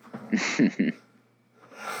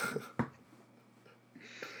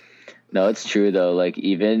 No, it's true though. Like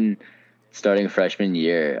even starting freshman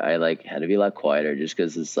year, I had to be a lot quieter just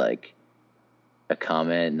because it's like a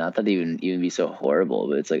comment, not that they even be so horrible,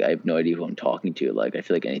 but it's like I have no idea who I'm talking to. Like I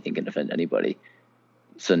feel like anything can offend anybody.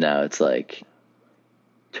 So now it's like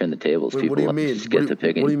turn the tables. Wait, people what do you mean? just get to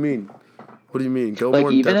picking. What do you mean? What do you mean? Go like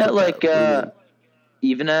more even in at depth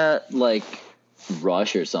even at like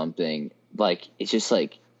Rush or something. Like it's just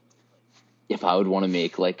like if I would want to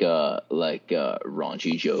make like a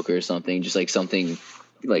raunchy joke or something, just like something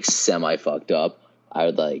like semi fucked up, I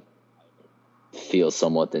would like feel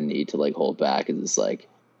somewhat the need to like hold back. And it's like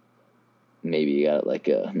maybe you got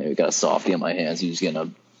got a softie on my hands. You're just gonna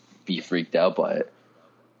be freaked out by it.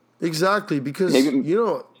 Exactly, because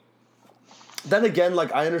then again,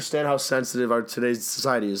 like I understand how sensitive our today's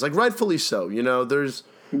society is. Like rightfully so. There's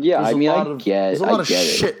I get a lot of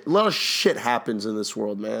shit. A lot of shit happens in this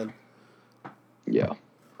world, man. Yeah.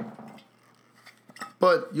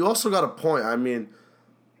 But you also got a point. I mean,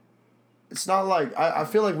 it's not like I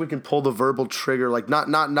feel like we can pull the verbal trigger, like not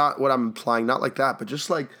what I'm implying, not like that, but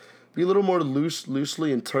just like be a little more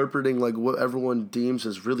loosely interpreting like what everyone deems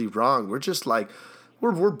as really wrong. We're just like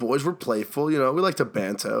we're boys, we're playful, we like to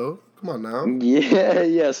banto. Come on now.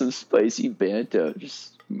 Yeah, some spicy banto,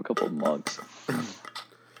 just a couple of mugs.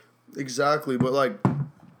 Exactly, but like,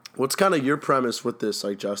 what's kind of your premise with this,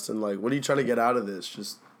 like Justin? Like, what are you trying to get out of this?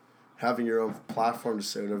 Just having your own platform to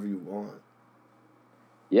say whatever you want.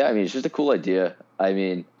 Yeah, I mean, it's just a cool idea. I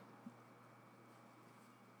mean,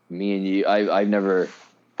 me and you, I've never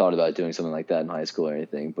thought about doing something like that in high school or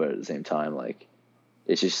anything, but at the same time, like,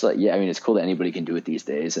 it's just like, yeah, I mean, it's cool that anybody can do it these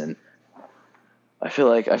days, and I feel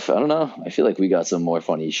like, I don't know, I feel like we got some more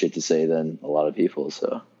funny shit to say than a lot of people,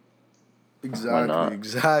 so.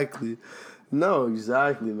 Exactly. No,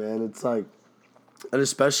 exactly, man. It's like, and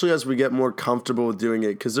especially as we get more comfortable with doing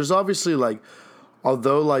it, because there's obviously, like,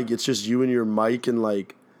 although, like, it's just you and your mic and,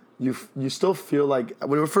 like, you still feel like,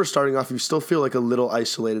 when we're first starting off, you still feel, like, a little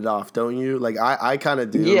isolated off, don't you? Like, I kind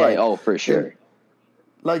of do. Yeah, like, for sure.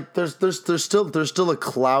 Like, there's still a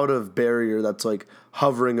cloud of barrier that's, like,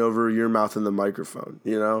 hovering over your mouth and the microphone,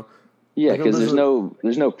 Yeah, like, because there's no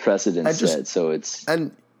precedent set, so it's...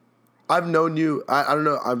 And I've known you, I don't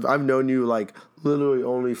know, I've known you, like, literally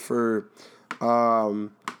only for,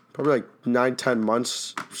 probably, like, 9-10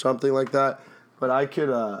 months, something like that. But I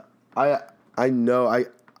could, I know,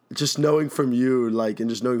 just knowing from you, like, and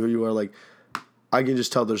just knowing who you are, like, I can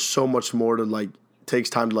just tell there's so much more to, like, takes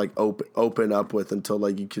time to, like, open up with until,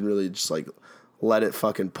 like, you can really just, like, let it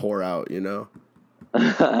fucking pour out, Yeah,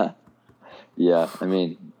 I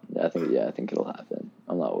mean, I think it'll happen.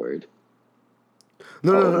 I'm not worried.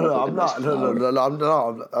 No, I'm not.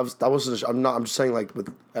 I'm just saying, like, with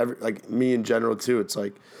me in general too. It's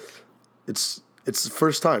like, it's it's the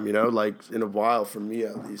first time, like in a while for me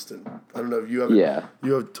at least. And I don't know if you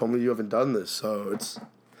have told me you haven't done this, so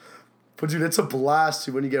but dude, it's a blast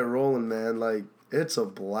when you get rolling, man. Like, it's a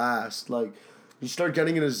blast. Like, you start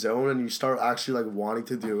getting in a zone and you start actually like wanting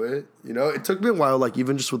to do it. It took me a while, like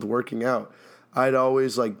even just with working out, I'd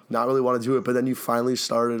always like not really want to do it, but then you finally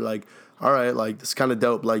started like, all right, like this kind of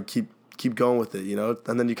dope. Like keep going with it,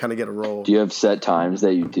 and then you kind of get a roll. Do you have set times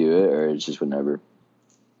that you do it, or it's just whenever?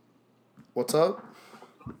 What's up?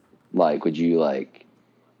 Like, would you like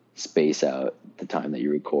space out the time that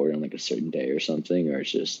you record on like a certain day or something, or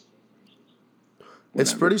it's just? Whenever?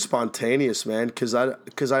 It's pretty spontaneous, man. Because I'd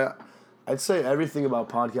say everything about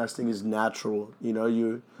podcasting is natural.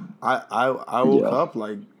 I woke up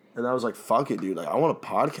like, and I was like, fuck it, dude. Like, I want a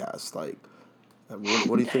podcast. Like,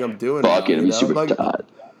 what do you think I'm doing? Fuck it, I'm super like, tired.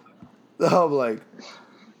 I'm like,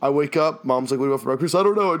 I wake up, mom's like, what do you want for breakfast? I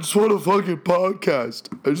don't know. I just want a fucking podcast.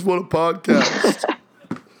 I just want a podcast.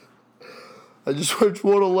 I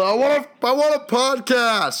want a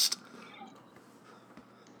podcast.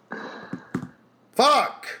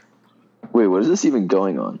 Fuck. Wait, what is this even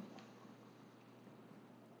going on?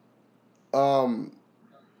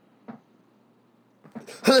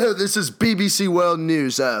 Hello, this is BBC World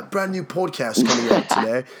News. Brand new podcast coming out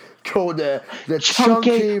today called the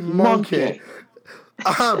Chunky Monkey.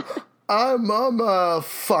 I'm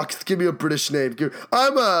fuck. Give me a British name.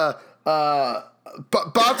 I'm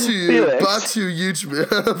Batu YouTube.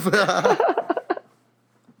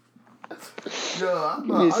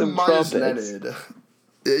 No, I'm Myers Leonard.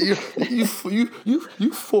 You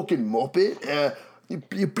fucking muppet. You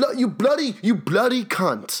bloody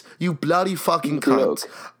cunt. You bloody fucking cunt.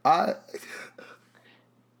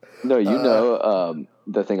 No,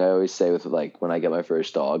 the thing I always say with like when I get my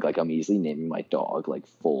first dog, like I'm easily naming my dog like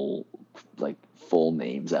full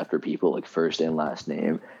names after people, like first and last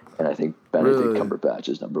name, and I think Benedict Cumberbatch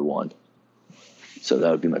is number one. So that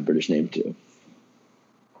would be my British name too.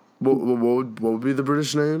 What would be the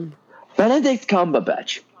British name? Benedict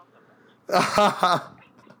Cumberbatch.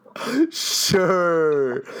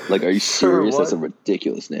 Sure. Like, are you serious? That's a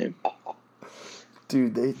ridiculous name.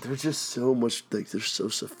 Dude, they're just so much, like, they're so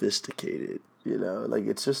sophisticated, Like,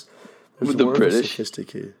 it's just, there's the more British?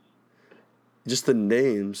 Sophisticated. Just the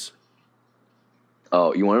names.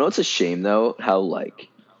 Oh, you want to know what's a shame, though? How, like,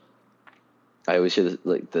 I always hear,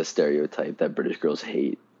 the stereotype that British girls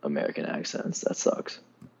hate American accents. That sucks.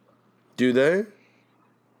 Do they?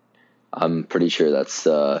 I'm pretty sure that's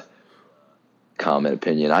common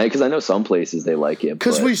opinion. Because I know some places they like it.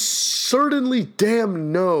 Because we certainly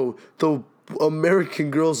damn know the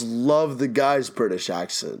American girls love the guys' British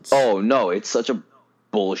accents. Oh, no. It's such a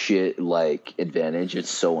bullshit, advantage. It's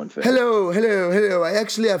so unfair. Hello. I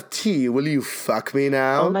actually have tea. Will you fuck me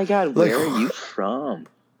now? Oh, my God. Where are you from?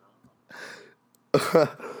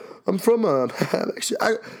 I'm from,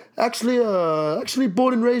 actually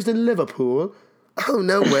born and raised in Liverpool. Oh,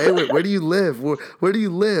 no way. Where do you live? Where do you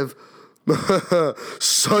live?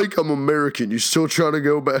 Psych, I'm American. You still trying to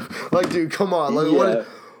go back? Like, dude, come on. Like, yeah.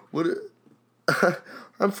 what?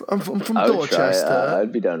 I'm from Dorchester.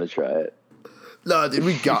 I'd be down to try it. No,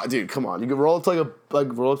 dude, come on. You can roll to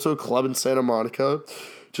roll up to a club in Santa Monica,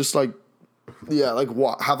 just like, yeah, like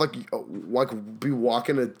be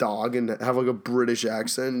walking a dog and have like a British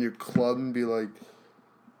accent in your club and be like,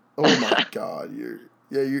 oh my god, you're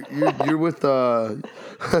with I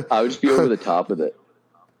would just be over the top of it.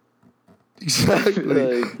 Exactly.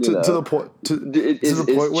 To the point. To the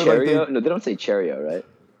point where Cheerio? No, they don't say Cheerio, right?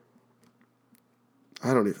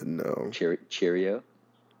 I don't even know. Cheerio?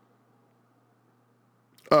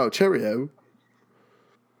 Oh, Cheerio.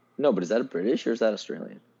 No, but is that a British or is that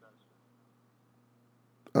Australian?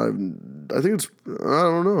 I think it's. I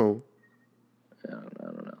don't know. I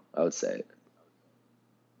don't know. I would say it.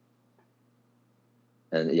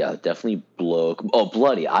 And yeah, definitely blow. Oh,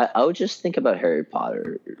 bloody! I would just think about Harry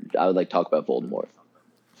Potter. I would talk about Voldemort.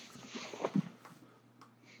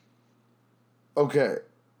 Okay,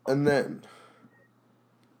 and then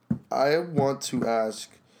I want to ask.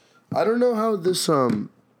 I don't know how this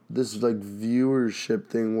viewership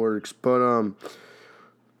thing works, but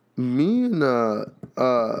me and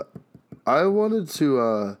I wanted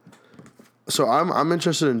to so I'm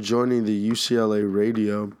interested in joining the UCLA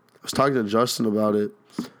radio. I was talking to Justin about it,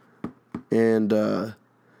 and I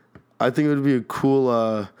think it would be a cool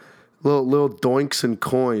little doinks and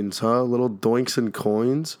coins, huh? Little doinks and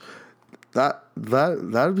coins.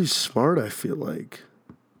 That'd be smart, I feel like.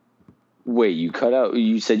 Wait, you cut out.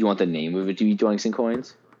 You said you want the name of it to be Doinks and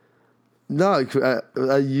Coins? No, at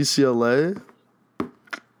UCLA.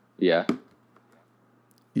 Yeah.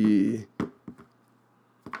 Yeah.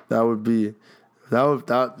 That would be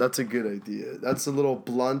That's a good idea. That's a little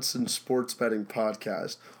blunts and sports betting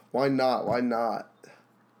podcast. Why not? Why not?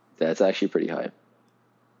 That's actually pretty hype.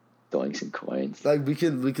 Doinks and coins. Like we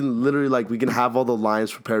can literally like we can have all the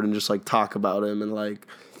lines prepared and just like talk about him and like.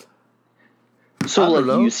 So like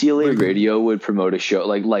UCLA radio would promote a show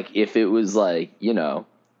like if it was like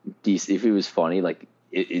decent, if it was funny like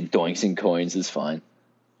Doinks and coins is fine.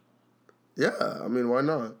 Yeah, I mean why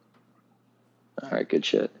not? All right, good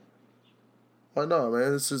shit. Why not,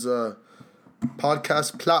 man? This is a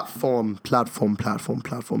podcast platform. Yeah,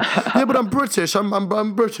 but I'm British.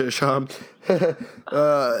 I'm British.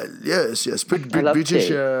 Yes.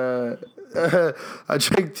 British. I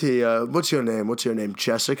drink tea. What's your name?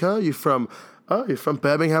 Jessica? You're from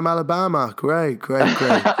Birmingham, Alabama. Great.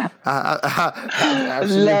 Lovely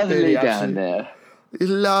down there.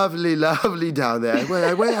 Lovely down there.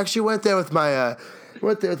 Well, I actually went there with my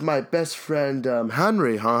best friend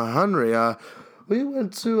Henry. Henry. We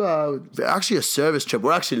went to actually a service trip.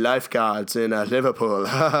 We're actually lifeguards in Liverpool.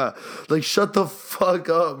 Like, shut the fuck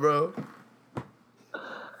up, bro.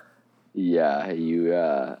 Yeah, you're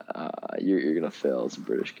gonna fail as a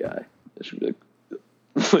British guy. That should be like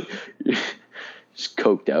just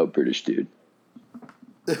coked out British dude.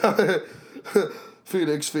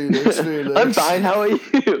 Phoenix. I'm fine. How are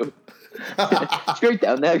you? It's great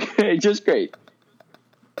down there. Just great.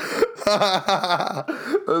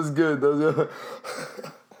 That's good.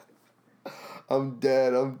 I'm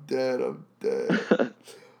dead. To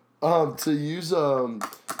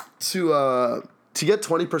get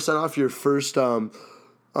 20% off your first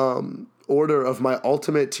order of my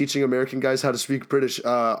ultimate teaching American guys how to speak British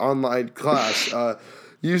online class,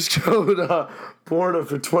 use code Porno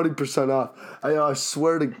for 20% off. I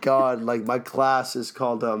swear to God, like my class is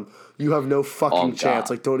called You Have No Fucking Chance.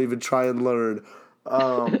 Like don't even try and learn.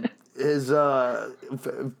 Is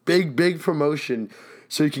big promotion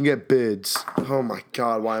so you can get bids. Oh my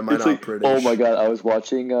God, why am I not British? Oh my God, I was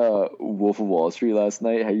watching Wolf of Wall Street last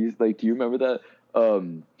night. Do you remember that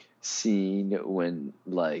scene when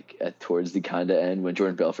towards the kind of end when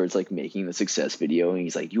Jordan Belfort's like making the success video and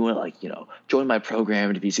he's like, you want to join my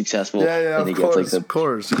program to be successful? Yeah, and he gets the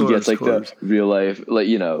real life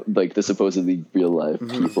the supposedly real life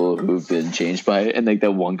people who've been changed by it, and like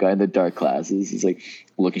that one guy in the dark classes, he's like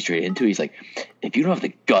looking straight into it. He's like, if you don't have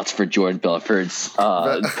the guts for Jordan Belfort's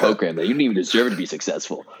program, then you don't even deserve to be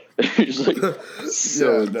successful. It's like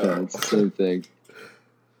so intense, same thing.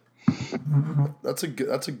 That's a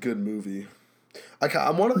good movie. That's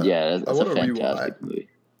a fantastic movie.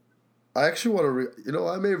 I actually want to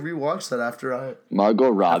I may rewatch that after I. Margot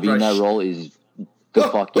Robbie in that role is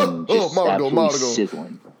absolutely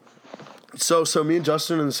sizzling. So me and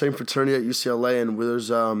Justin are in the same fraternity at UCLA, and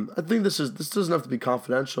there's I think this doesn't have to be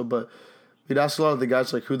confidential, but we'd ask a lot of the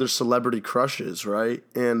guys like who their celebrity crush is, right?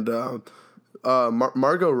 And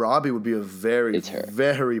Margot Robbie would be a very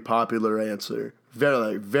very popular answer.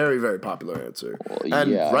 Very, very, very popular answer. Well,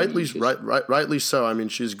 and rightly so. I mean,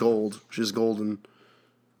 she's gold. She's golden.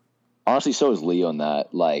 Honestly, so is Leo in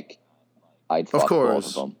that. Like, I'd fuck both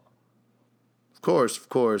of them. Of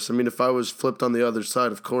course. I mean, if I was flipped on the other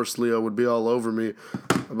side, of course Leo would be all over me.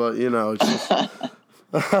 But, it's just...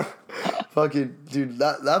 fucking, dude,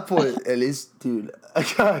 that point, at least, dude,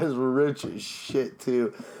 guys were rich as shit,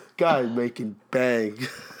 too. Guys making bang.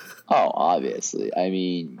 Oh, obviously. I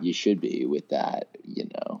mean, you should be with that,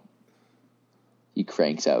 He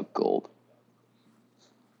cranks out gold.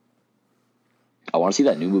 I want to see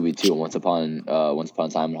that new movie too, Once Upon a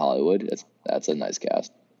Time in Hollywood. That's a nice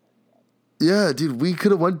cast. Yeah, dude, we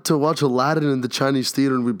could have went to watch Aladdin in the Chinese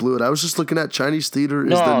theater and we blew it. I was just looking at Chinese theater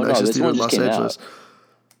is the nicest theater in Los Angeles.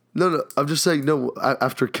 No, I'm just saying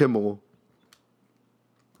after Kimmel.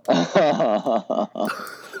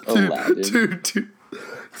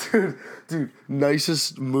 Dude,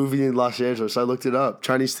 nicest movie in Los Angeles. I looked it up.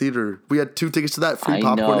 Chinese theater. We had 2 tickets to that, free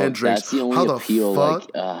popcorn and drinks. That's the only appeal. Fuck?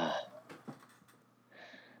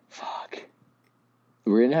 Fuck.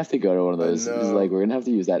 We're gonna have to go to one of those. We're gonna have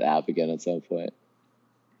to use that app again at some point.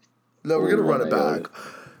 No, we're gonna run it back.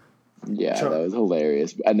 Yeah, that was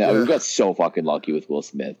hilarious. And we got so fucking lucky with Will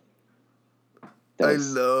Smith. That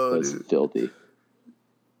was filthy.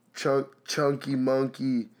 Chunky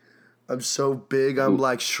monkey. I'm so big, I'm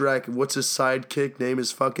like Shrek. What's his sidekick? Name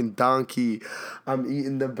is fucking Donkey. I'm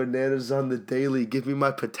eating the bananas on the daily. Give me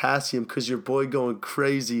my potassium, cause your boy going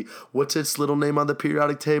crazy. What's its little name on the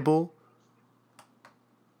periodic table?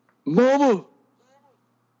 Mama.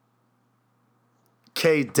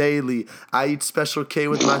 K daily. I eat Special K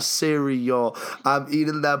with my cereal. I'm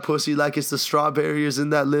eating that pussy like it's the strawberries in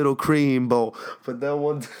that little cream bowl. But then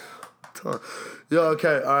one... Yo,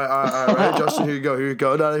 okay, all right, right, Justin, here you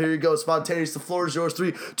go. No, here you go. Spontaneous, the floor is yours.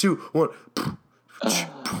 3, 2, 1.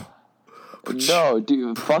 No,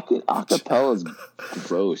 dude, fucking acapella is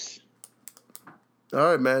gross. All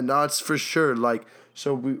right, man. No, it's for sure. Like,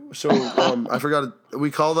 I forgot.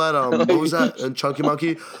 We call that what was that? Chunky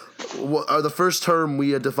monkey. The first term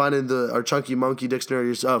we defined in our Chunky Monkey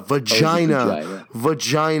dictionary is vagina.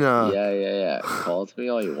 Vagina. Yeah. Call it to me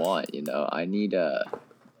all you want. You know, I need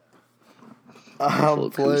I'm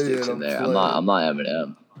acoustics in there. I'm not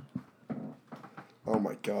Eminem. Oh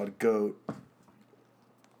my god, goat.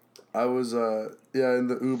 I was in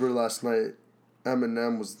the Uber last night.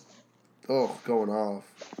 Eminem was going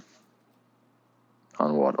off.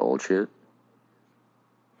 On what, old shit?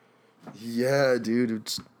 Yeah,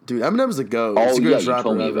 dude. Dude, Eminem's the GOAT. Oh, He's the greatest you rapper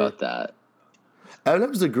told me ever. about that.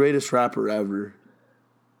 Eminem's the greatest rapper ever.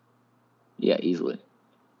 Yeah, easily.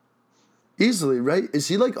 Easily, right? Is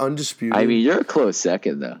he like undisputed? I mean, you're a close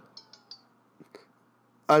second, though.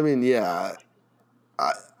 I mean, yeah.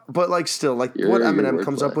 But like still, like what Eminem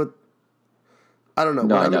comes up with, I don't know.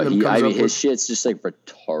 No, I know. His shit's just like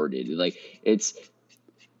retarded. Like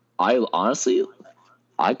I honestly,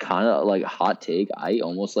 I kind of like hot take. I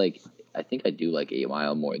think I do like 8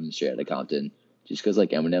 Mile more than Straight Outta Compton, just because like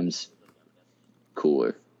Eminem's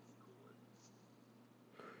cooler.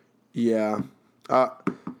 Yeah. I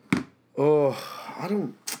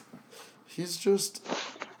don't. He just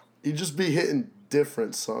be hitting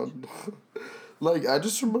different, son. Like, I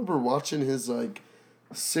just remember watching his, like,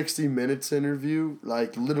 60 Minutes interview,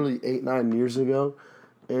 like, literally 8-9 years ago,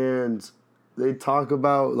 and they talk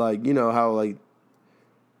about, like, you know, how, like,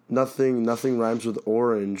 nothing rhymes with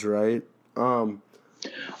orange, right? I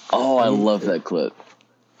love that clip.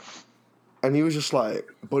 And he was just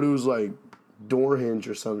like, but it was, like, door hinge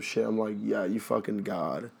or some shit. I'm like, yeah, you fucking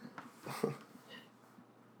god.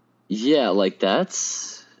 Yeah, like,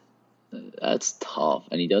 that's tough,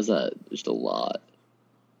 and he does that just a lot.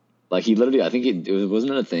 Like, he literally, I think it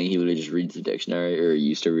wasn't a thing. He literally just reads the dictionary, or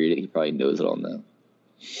used to read it. He probably knows it all now.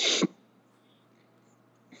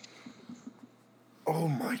 Oh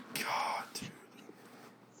my god, dude.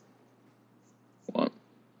 What?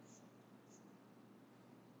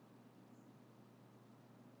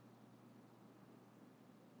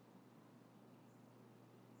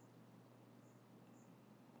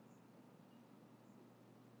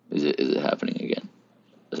 Is it happening again?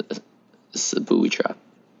 This is a booby trap.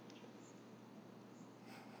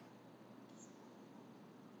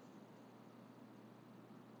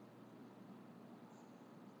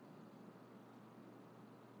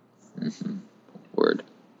 Word.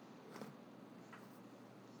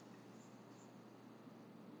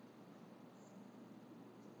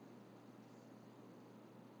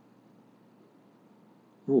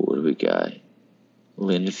 Ooh, what do we got?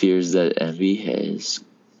 Lynn fears that NBA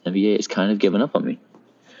has kind of given up on me.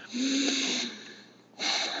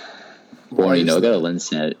 Well, I got a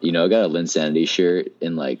Linsanity shirt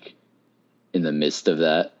in the midst of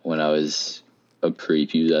that when I was a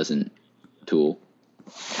prepubescent tool.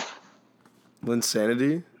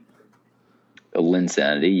 Linsanity? A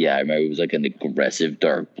Linsanity, yeah. I remember it was like an aggressive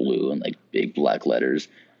dark blue and like big black letters.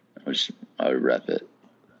 I would rep it.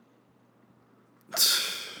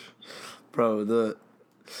 Bro,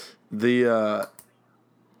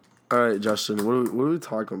 all right, Justin, what are we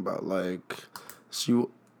talking about? Like, so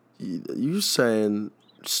you saying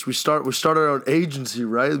we start our own agency,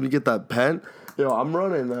 right? We get that pen. Yo, I'm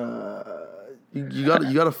running. You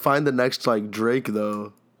gotta find the next like Drake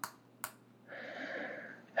though.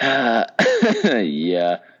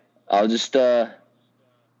 Yeah, I'll just let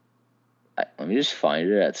me just find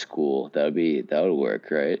it at school. That would work,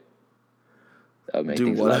 right? That would make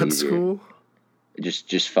things a lot easier. School?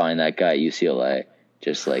 Just find that guy at UCLA.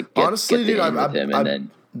 Just like get the in with him, and then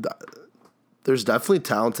there's definitely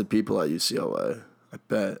talented people at UCLA. I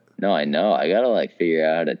bet. No, I know. I gotta like figure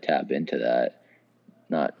out how to tap into that,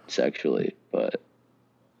 not sexually, but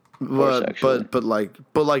not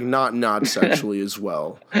sexually as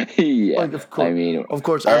well. Yeah, like, of course. I mean, of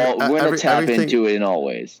course, we're gonna tap into it in all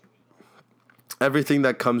ways. Everything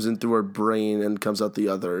that comes in through our brain and comes out the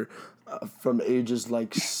other, from ages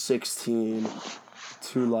like 16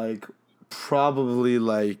 to like probably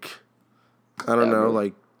like I don't know,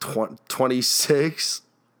 like 26.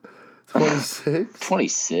 26.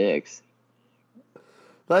 26.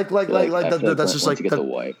 Like that's just like to get the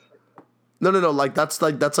wife. No. Like that's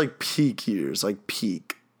like peak years, like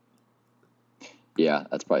peak. Yeah,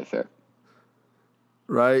 that's probably fair.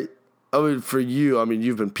 Right? I mean, for you,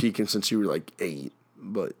 you've been peaking since you were like 8,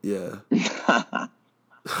 but yeah.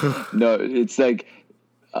 No, it's like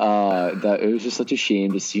That it was just such a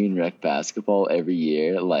shame to see in rec basketball every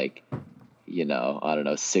year. Like, I don't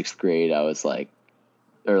know, 6th grade, I was like,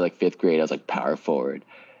 or like 5th grade, I was like power forward.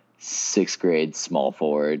 6th grade, small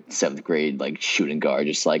forward. 7th grade, like shooting guard.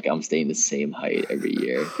 Just like I'm staying the same height every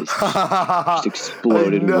year. Just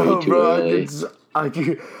exploded way too early. I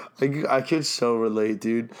could so relate,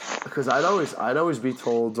 dude. Because I'd always be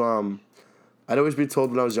told when I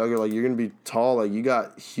was younger, like, you're gonna be tall, like you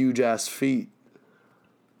got huge ass feet.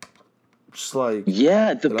 Just like,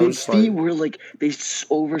 yeah, the big feet were like they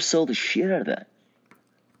oversell the shit out of that.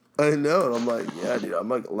 I know, and I'm like, yeah, dude, I'm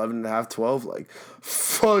like 11 and a half, 12, like,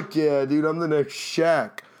 fuck yeah, dude, I'm the next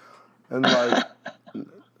Shaq. And like,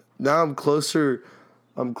 now I'm closer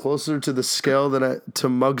to the scale to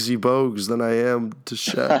Muggsy Bogues than I am to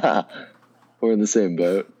Shaq. We're in the same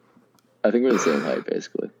boat. I think we're the same height,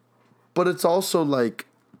 basically. But it's also like,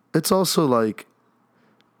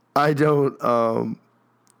 I don't,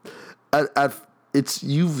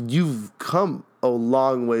 you've come a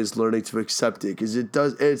long ways learning to accept it, because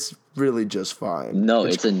it's really just fine. No,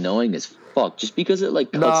 it's annoying as fuck. Just because it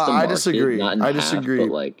like cuts the market. I disagree. Not in half, but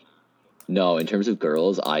like, no, in terms of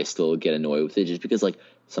girls, I still get annoyed with it just because like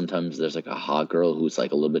sometimes there's like a hot girl who's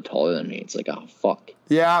like a little bit taller than me. It's like, oh fuck.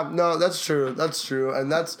 Yeah, no, that's true, and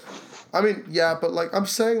yeah, but like I'm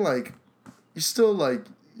saying, like, you still like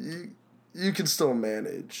you can still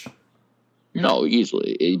manage. No,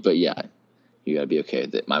 easily, but yeah, you gotta be okay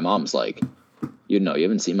with it. My mom's like, you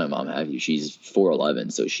haven't seen my mom, have you? She's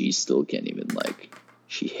 4'11", so she still can't even like.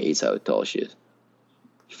 She hates how tall she is.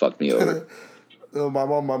 She fucked me over. No, my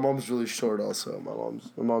mom's really short. Also, my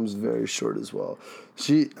mom's very short as well.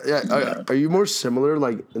 Are you more similar,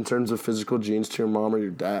 like, in terms of physical genes to your mom or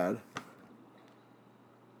your dad?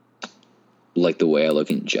 Like the way I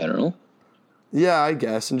look in general? Yeah, I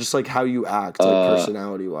guess, and just like how you act, like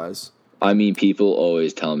personality wise. I mean, people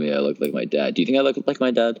always tell me I look like my dad. Do you think I look like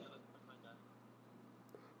my dad?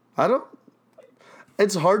 I don't.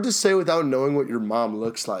 It's hard to say without knowing what your mom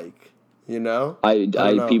looks like. You know. I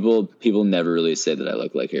people never really say that I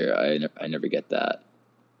look like her. I never get that.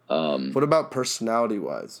 What about personality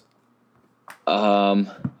wise?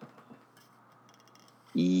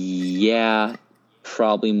 Yeah,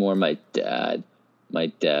 probably more my dad. My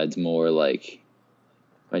dad's more laid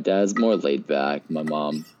back. My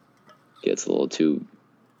mom gets a little too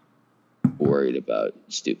worried about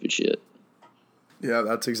stupid shit. Yeah,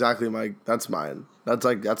 that's mine. That's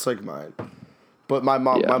like mine. But my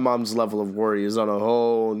mom's level of worry is on a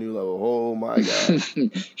whole new level. Oh my god.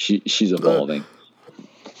 she's evolving.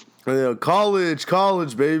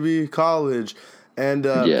 College, baby, college. And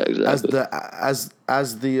yeah, exactly.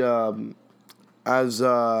 as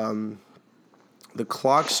the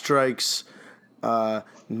clock strikes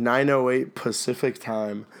 9:08 Pacific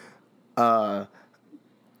time, that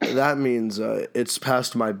means it's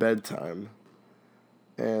past my bedtime.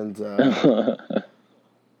 And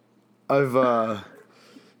I've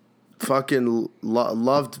fucking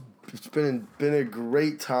loved. It's been a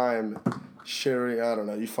great time sharing. I don't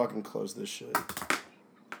know. You fucking close this shit.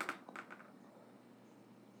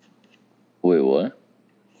 Wait, what?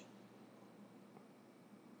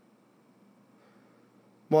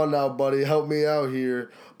 Come on now, buddy. Help me out here.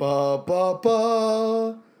 Ba ba ba.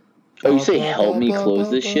 Oh, you say help me close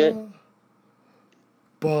this shit?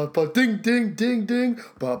 Ba ba ding ding ding ding.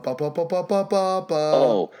 Ba ba ba ba ba ba ba.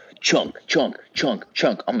 Oh, chunk.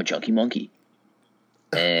 I'm a chunky monkey.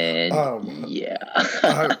 And yeah.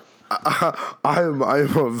 I'm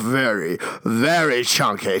a very, very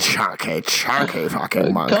chunky fucking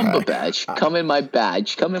monkey. Come in my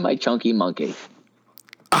badge. Come in my chunky monkey.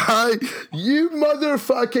 You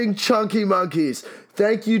motherfucking chunky monkeys.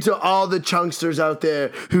 Thank you to all the chunksters out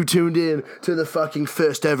there who tuned in to the fucking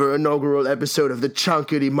first ever inaugural episode of the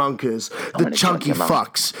Chunkity Monkers, the chunky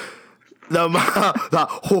fucks.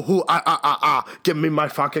 Give me my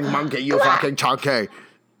fucking monkey, you fucking chunky.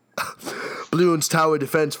 Bloons Tower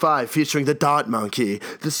Defense 5 featuring the Dot Monkey,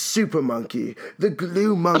 the Super Monkey, the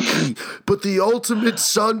Glue Monkey, but the ultimate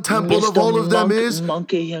sun temple Mr. of all of them is...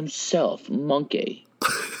 Monkey himself, Monkey.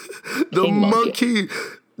 The monkey,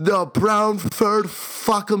 the brown-furred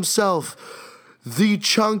fuck himself, the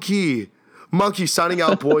Chunky Monkey. Signing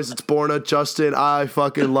out, boys. It's Borna, Justin. I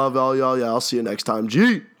fucking love all y'all. Yeah, I'll see you next time.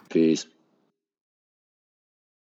 G. Peace.